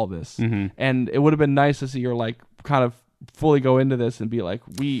skeptical of all this, and it would have been nice to see her like kind of fully go into this and be like,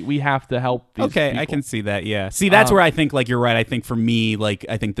 we have to help these people. I can see that. Yeah, see, that's where I think like you're right. I think for me, like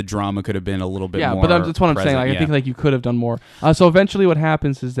I think the drama could have been a little bit more. Yeah, but that's what I'm saying. Like I think like you could have done more. So eventually, what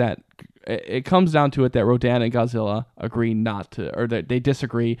happens is that it comes down to it that Rodan and Godzilla agree not to, or they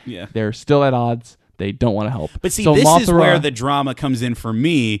disagree. Yeah, they're still at odds. They don't want to help. But see, this is where the drama comes in for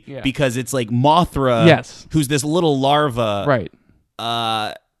me, because it's like Mothra, who's this little larva, right?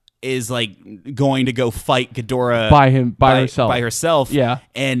 Is like going to go fight Ghidorah by herself. Yeah.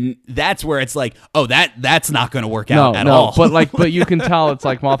 And that's where it's like, oh, that's not going to work out at all. But you can tell it's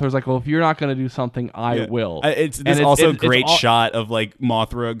like Mothra's like, well, if you're not going to do something, I will. It's also a great shot of like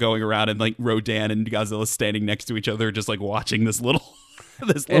Mothra going around and like Rodan and Godzilla standing next to each other, just like watching this little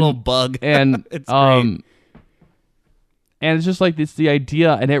little bug. And it's great. And it's just like, it's the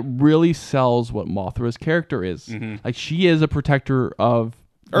idea, and it really sells what Mothra's character is. Like, she is a protector of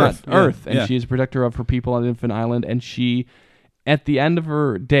Earth, and she is a protector of her people on Infant Island, and she, at the end of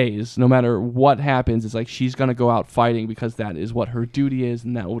her days, no matter what happens, it's like she's going to go out fighting because that is what her duty is,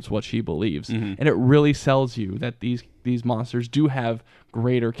 and that's what she believes. And it really sells you that these monsters do have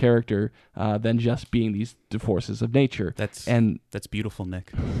greater character than just being these forces of nature. That's beautiful,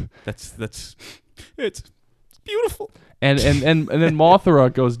 Nick. It's beautiful. And then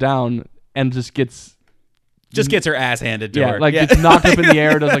Mothra goes down and just gets her ass handed to her. Gets knocked up in the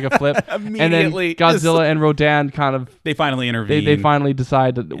air, does like a flip. Immediately. And then Godzilla and Rodan kind of... They finally intervene. They finally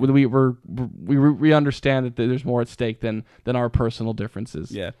decide that we understand that there's more at stake than our personal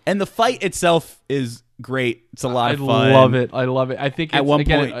differences. Yeah. And the fight itself is great. It's a lot of fun. I love it. I think at one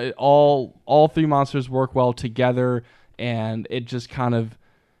point... all three monsters work well together, and it just kind of...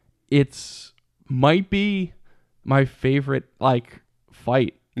 It's might be my favorite, like,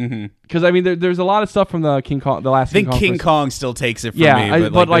 fight Because I mean, there's a lot of stuff from the King Kong, the last. I think King first. Kong still takes it from Yeah, me.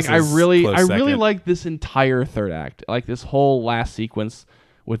 but like this I is really close second. like this entire third act, like this whole last sequence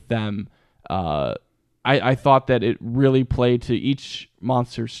with them. I thought that it really played to each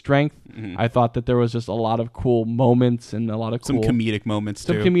monster's strength. I thought that there was just a lot of cool moments and a lot of some cool comedic moments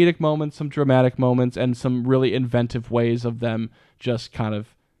some too. comedic moments, some dramatic moments, and some really inventive ways of them just kind of,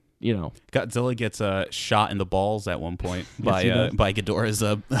 Godzilla gets shot in the balls at one point he by does. Ghidorah's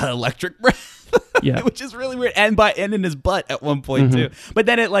electric breath. Yeah. Which is really weird, and in his butt at one point too. But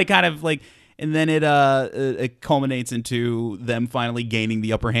then it and then it culminates into them finally gaining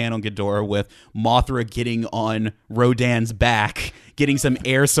the upper hand on Ghidorah with Mothra getting on Rodan's back, getting some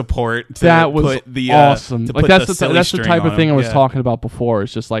air support. That was put the, awesome. To Like put that's the the silly that's the string type of on thing I him. was Yeah. talking about before.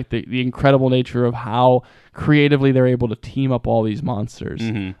 It's just like the incredible nature of how creatively they're able to team up all these monsters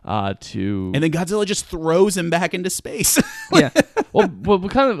to. And then Godzilla just throws him back into space. Yeah. Well,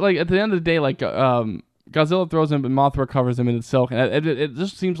 kind of like at the end of the day, like Godzilla throws him, and Mothra covers him in the silk, and it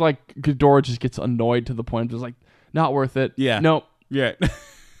just seems like Ghidorah just gets annoyed to the point of just like, not worth it. Yeah. Nope. Yeah.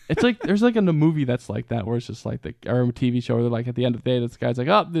 It's like there's like a movie that's like that where it's just like or a TV show where they're like at the end of the day, this guy's like,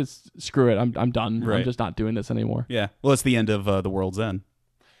 oh, screw it, I'm done. Right. I'm just not doing this anymore. Yeah. Well, it's the end of The World's End.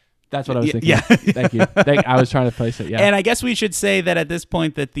 That's what I was thinking. Yeah. Thank you. I was trying to place it. Yeah. And I guess we should say that at this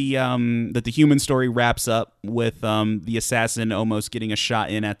point that the human story wraps up with the assassin almost getting a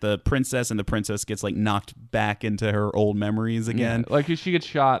shot in at the princess, and the princess gets like knocked back into her old memories again. Like she gets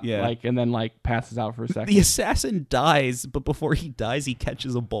shot, Yeah. like, and then like passes out for a second. The assassin dies, but before he dies, he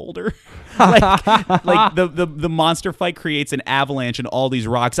catches a boulder. like the monster fight creates an avalanche and all these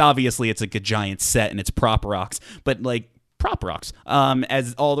rocks. Obviously, it's like a giant set and it's prop rocks, but like prop rocks.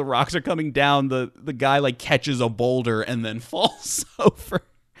 As all the rocks are coming down, the guy like catches a boulder and then falls over.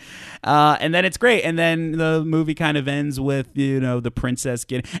 And then it's great. And then the movie kind of ends with, the princess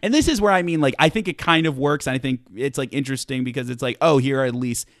getting, and this is where I mean, like, I think it kind of works. And I think it's like interesting because it's like, oh, here are at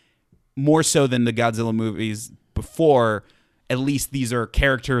least more so than the Godzilla movies before, at least these are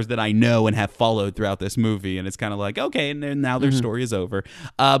characters that I know and have followed throughout this movie. And it's kind of like, okay, and then now their story is over.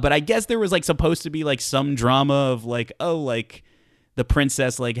 But I guess there was like supposed to be like some drama of like, oh, like the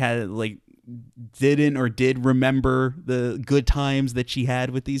princess like had like didn't or did remember the good times that she had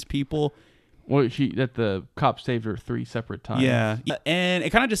with these people. Well, that the cops saved her 3 separate times. Yeah. And it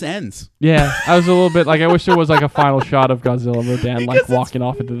kind of just ends. Yeah, I was a little bit like, I wish there was like a final shot of Godzilla and Rodan like walking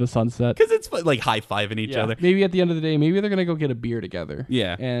off into the sunset. Because it's like high-fiving each other. Maybe at the end of the day, maybe they're going to go get a beer together.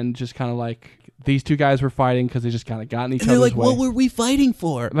 Yeah. And just kind of like, these two guys were fighting because they just kind of got in each And other's they're like, way. what were we fighting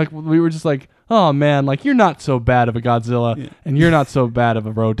for? Like, we were just like, oh man, like you're not so bad of a Godzilla and you're not so bad of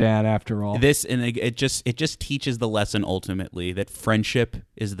a Rodan after all. This, and it just teaches the lesson ultimately that friendship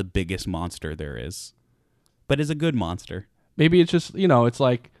is the biggest monster there is, but is a good monster. Maybe it's just, it's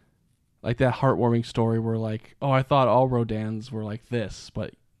like that heartwarming story where like, oh, I thought all Rodans were like this,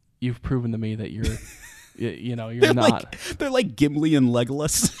 but you've proven to me that you're, you're They're not. They're like Gimli and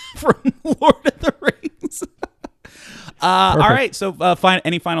Legolas from Lord of the Rings. All right, so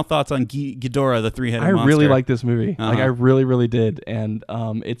any final thoughts on Ghidorah, the three-headed monster? I really like this movie. Uh-huh. Like I really, really did, and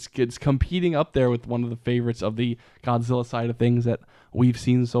it's competing up there with one of the favorites of the Godzilla side of things that we've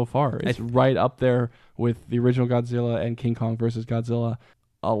seen so far. It's right up there with the original Godzilla and King Kong versus Godzilla.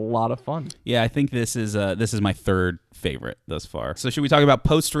 A lot of fun. Yeah, I think this is my third favorite thus far. So should we talk about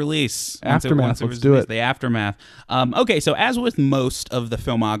post-release? Aftermath, let's do it. The aftermath. Okay, so as with most of the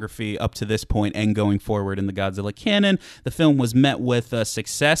filmography up to this point and going forward in the Godzilla canon, the film was met with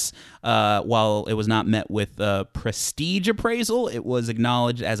success. While it was not met with prestige appraisal, it was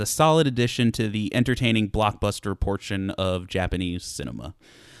acknowledged as a solid addition to the entertaining blockbuster portion of Japanese cinema.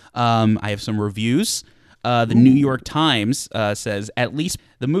 I have some reviews. The New York Times says,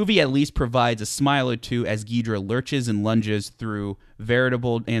 the movie at least provides a smile or two as Ghidorah lurches and lunges through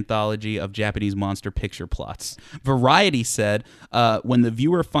veritable anthology of Japanese monster picture plots. Variety said, when the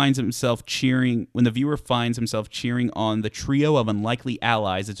viewer finds himself cheering on the trio of unlikely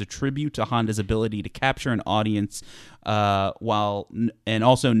allies, it's a tribute to Honda's ability to capture an audience, and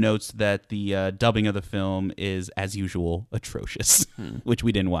also notes that the dubbing of the film is, as usual, atrocious, which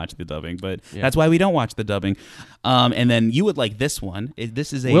we didn't watch the dubbing, but that's why we don't watch the dubbing. And then you would like this one.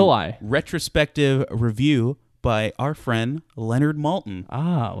 This is a retrospective review by our friend Leonard Maltin.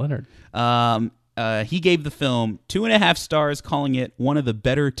 Leonard. He gave the film 2.5 stars, calling it one of the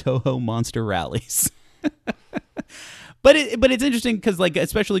better Toho monster rallies. But it's interesting because, like,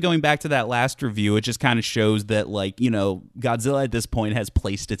 especially going back to that last review, it just kind of shows that, like, Godzilla at this point has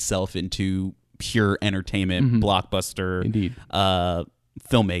placed itself into pure entertainment blockbuster. Indeed.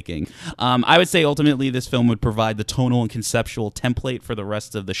 filmmaking. I would say ultimately this film would provide the tonal and conceptual template for the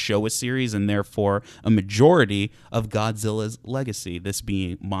rest of the Showa series and therefore a majority of Godzilla's legacy, this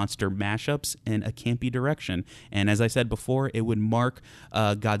being monster mashups in a campy direction. And as I said before, it would mark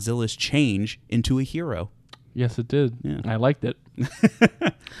Godzilla's change into a hero. Yes, it did. Yeah. I liked it.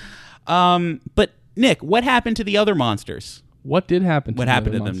 But Nick, what happened to the other monsters? What did happen to What the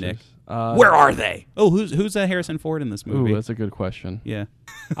happened other to them, Nick? monsters? Where are they? Oh, who's Harrison Ford in this movie? Ooh, that's a good question. Yeah.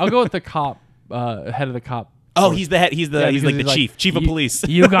 I'll go with the cop, head of the cop. Oh, he's the head. He's like the chief of police.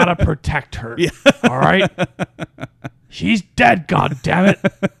 You gotta protect her. All right. She's dead. God damn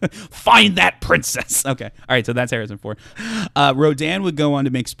it. Find that princess. Okay. All right. So that's Harrison Ford. Rodan would go on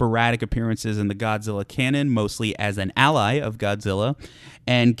to make sporadic appearances in the Godzilla canon, mostly as an ally of Godzilla.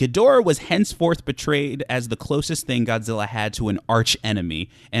 And Ghidorah was henceforth portrayed as the closest thing Godzilla had to an arch enemy,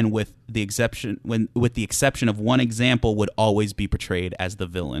 and with the exception of one example, would always be portrayed as the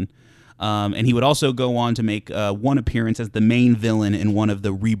villain. And he would also go on to make one appearance as the main villain in one of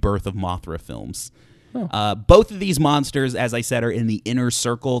the Rebirth of Mothra films. Oh. Both of these monsters, as I said, are in the inner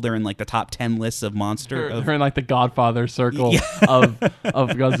circle. They're in like the top 10 lists of monsters. They're in like the Godfather circle of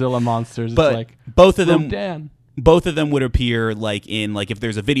Godzilla monsters. But it's like both of them, Dan. Both of them would appear like in like if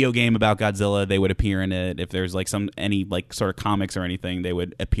there's a video game about Godzilla, they would appear in it. If there's like any like sort of comics or anything, they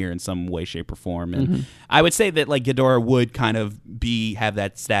would appear in some way, shape, or form. And I would say that like Ghidorah would kind of have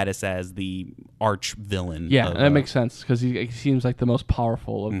that status as the arch villain. Yeah, and that makes sense because he seems like the most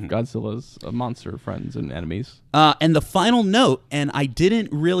powerful of Godzilla's monster friends and enemies. And the final note, and I didn't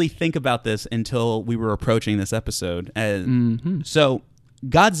really think about this until we were approaching this episode. So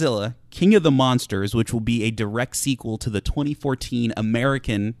Godzilla, King of the Monsters, which will be a direct sequel to the 2014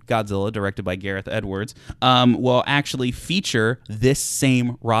 American Godzilla, directed by Gareth Edwards, will actually feature this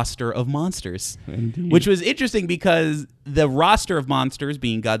same roster of monsters. Indeed. Which was interesting because the roster of monsters,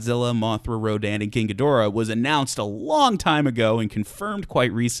 being Godzilla, Mothra, Rodan, and King Ghidorah, was announced a long time ago and confirmed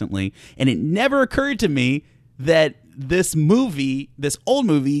quite recently, and it never occurred to me that this old movie,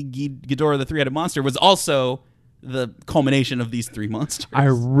 Ghidorah the Three-Headed Monster, was also the culmination of these three monsters. I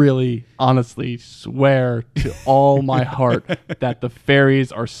really, honestly swear to all my heart that the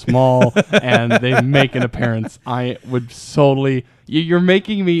fairies are small and they make an appearance. I would totally... You're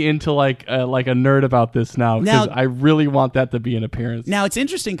making me into like a nerd about this now because I really want that to be an appearance. Now, it's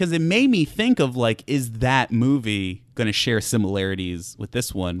interesting because it made me think of like, is that movie going to share similarities with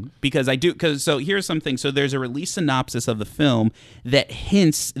this one? Because so here's something. So there's a release synopsis of the film that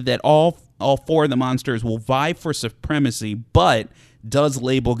hints that all four of the monsters will vie for supremacy, but does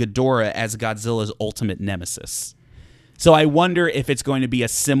label Ghidorah as Godzilla's ultimate nemesis. So I wonder if it's going to be a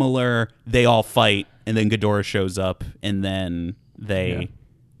similar, they all fight, and then Ghidorah shows up, and then they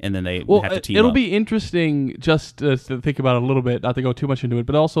have to team up. It'll be interesting just to think about it a little bit, not to go too much into it,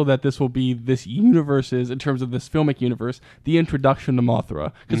 but also that this will be this universe's, in terms of this filmic universe, the introduction to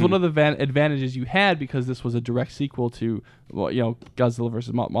Mothra. Because one of the advantages you had, because this was a direct sequel to, Godzilla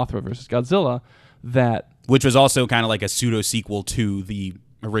versus Mothra versus Godzilla, which was also kind of like a pseudo sequel to the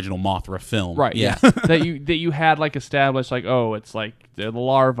original Mothra film, right? Yeah, that you had like established like, oh, it's like the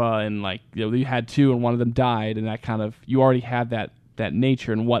larva, and like you had two and one of them died, and that kind of, you already had that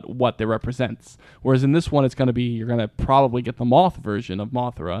nature and what they represents. Whereas in this one, it's going to be, you're going to probably get the moth version of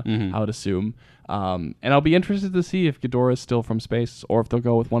Mothra, I would assume. And I'll be interested to see if Ghidorah is still from space or if they'll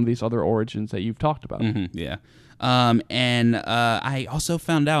go with one of these other origins that you've talked about. Yeah. And I also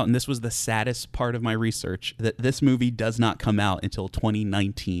found out, and this was the saddest part of my research, that this movie does not come out until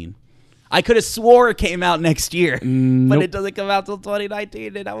 2019. I could have swore it came out next year, but it doesn't come out till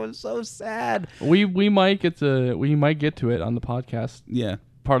 2019, and I was so sad. We might get to it on the podcast. Yeah.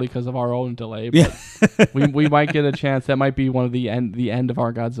 Partly because of our own delay, but we might get a chance. That might be one of the end of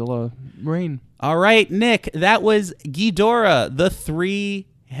our Godzilla reign. All right, Nick, that was Ghidorah, the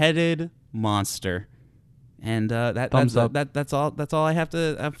three-headed monster. And that's all I have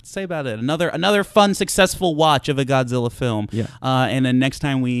to say about it. Another fun, successful watch of a Godzilla film. Yeah. And then next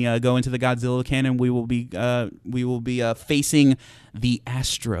time we go into the Godzilla canon, we will be facing the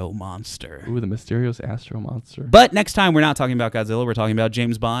Astro Monster. Ooh, the mysterious Astro Monster. But next time we're not talking about Godzilla. We're talking about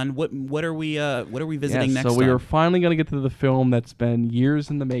James Bond. What are we visiting next? So we are finally going to get to the film that's been years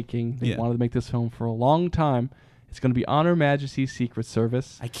in the making. They wanted to make this film for a long time. It's going to be On Her Majesty's Secret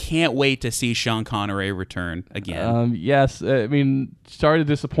Service. I can't wait to see Sean Connery return again. Yes, I mean, sorry to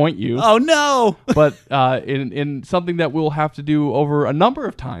disappoint you. Oh, no! But in something that we'll have to do over a number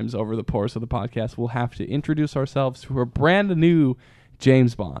of times over the course of the podcast, we'll have to introduce ourselves to a brand new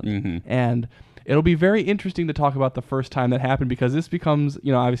James Bond. And It'll be very interesting to talk about the first time that happened because this becomes,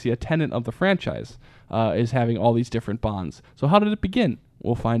 obviously a tenet of the franchise is having all these different bonds. So how did it begin?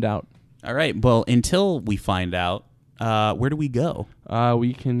 We'll find out. All right. Well, until we find out, where do we go?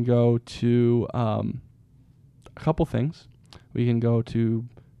 We can go to a couple things. We can go to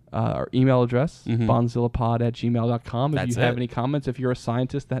our email address, bondzillapod@gmail.com. If That's you have it. any comments, if you're a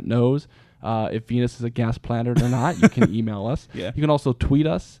scientist that knows if Venus is a gas planet or not, you can email us. Yeah. You can also tweet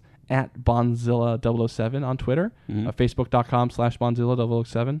us at Bondzilla007 on Twitter,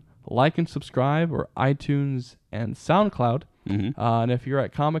 Facebook.com/Bondzilla007. Like and subscribe, or iTunes and SoundCloud. And if you're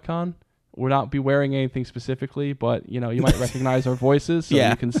at Comic-Con, we'll not be wearing anything specifically, but you might recognize our voices, so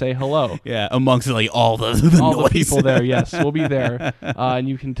Yeah. you can say hello. Yeah, amongst like all the All noise. the people there, yes, we'll be there, and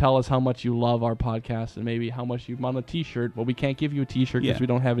you can tell us how much you love our podcast and maybe how much you want a T-shirt. Well, we can't give you a T-shirt because Yeah. we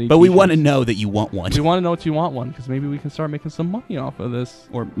don't have any. But we want to T-shirts. know that you want one. We want to know that you want one because maybe we can start making some money off of this.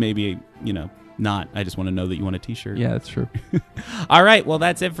 Or maybe, not. I just want to know that you want a T-shirt. Yeah, that's true. All right. Well,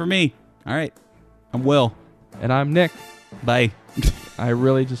 that's it for me. All right. I'm Will. And I'm Nick. Bye. I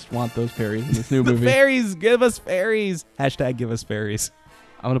really just want those fairies in this new The movie. fairies. Give us fairies. # give us fairies.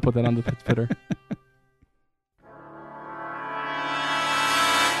 I'm gonna put that on the Twitter.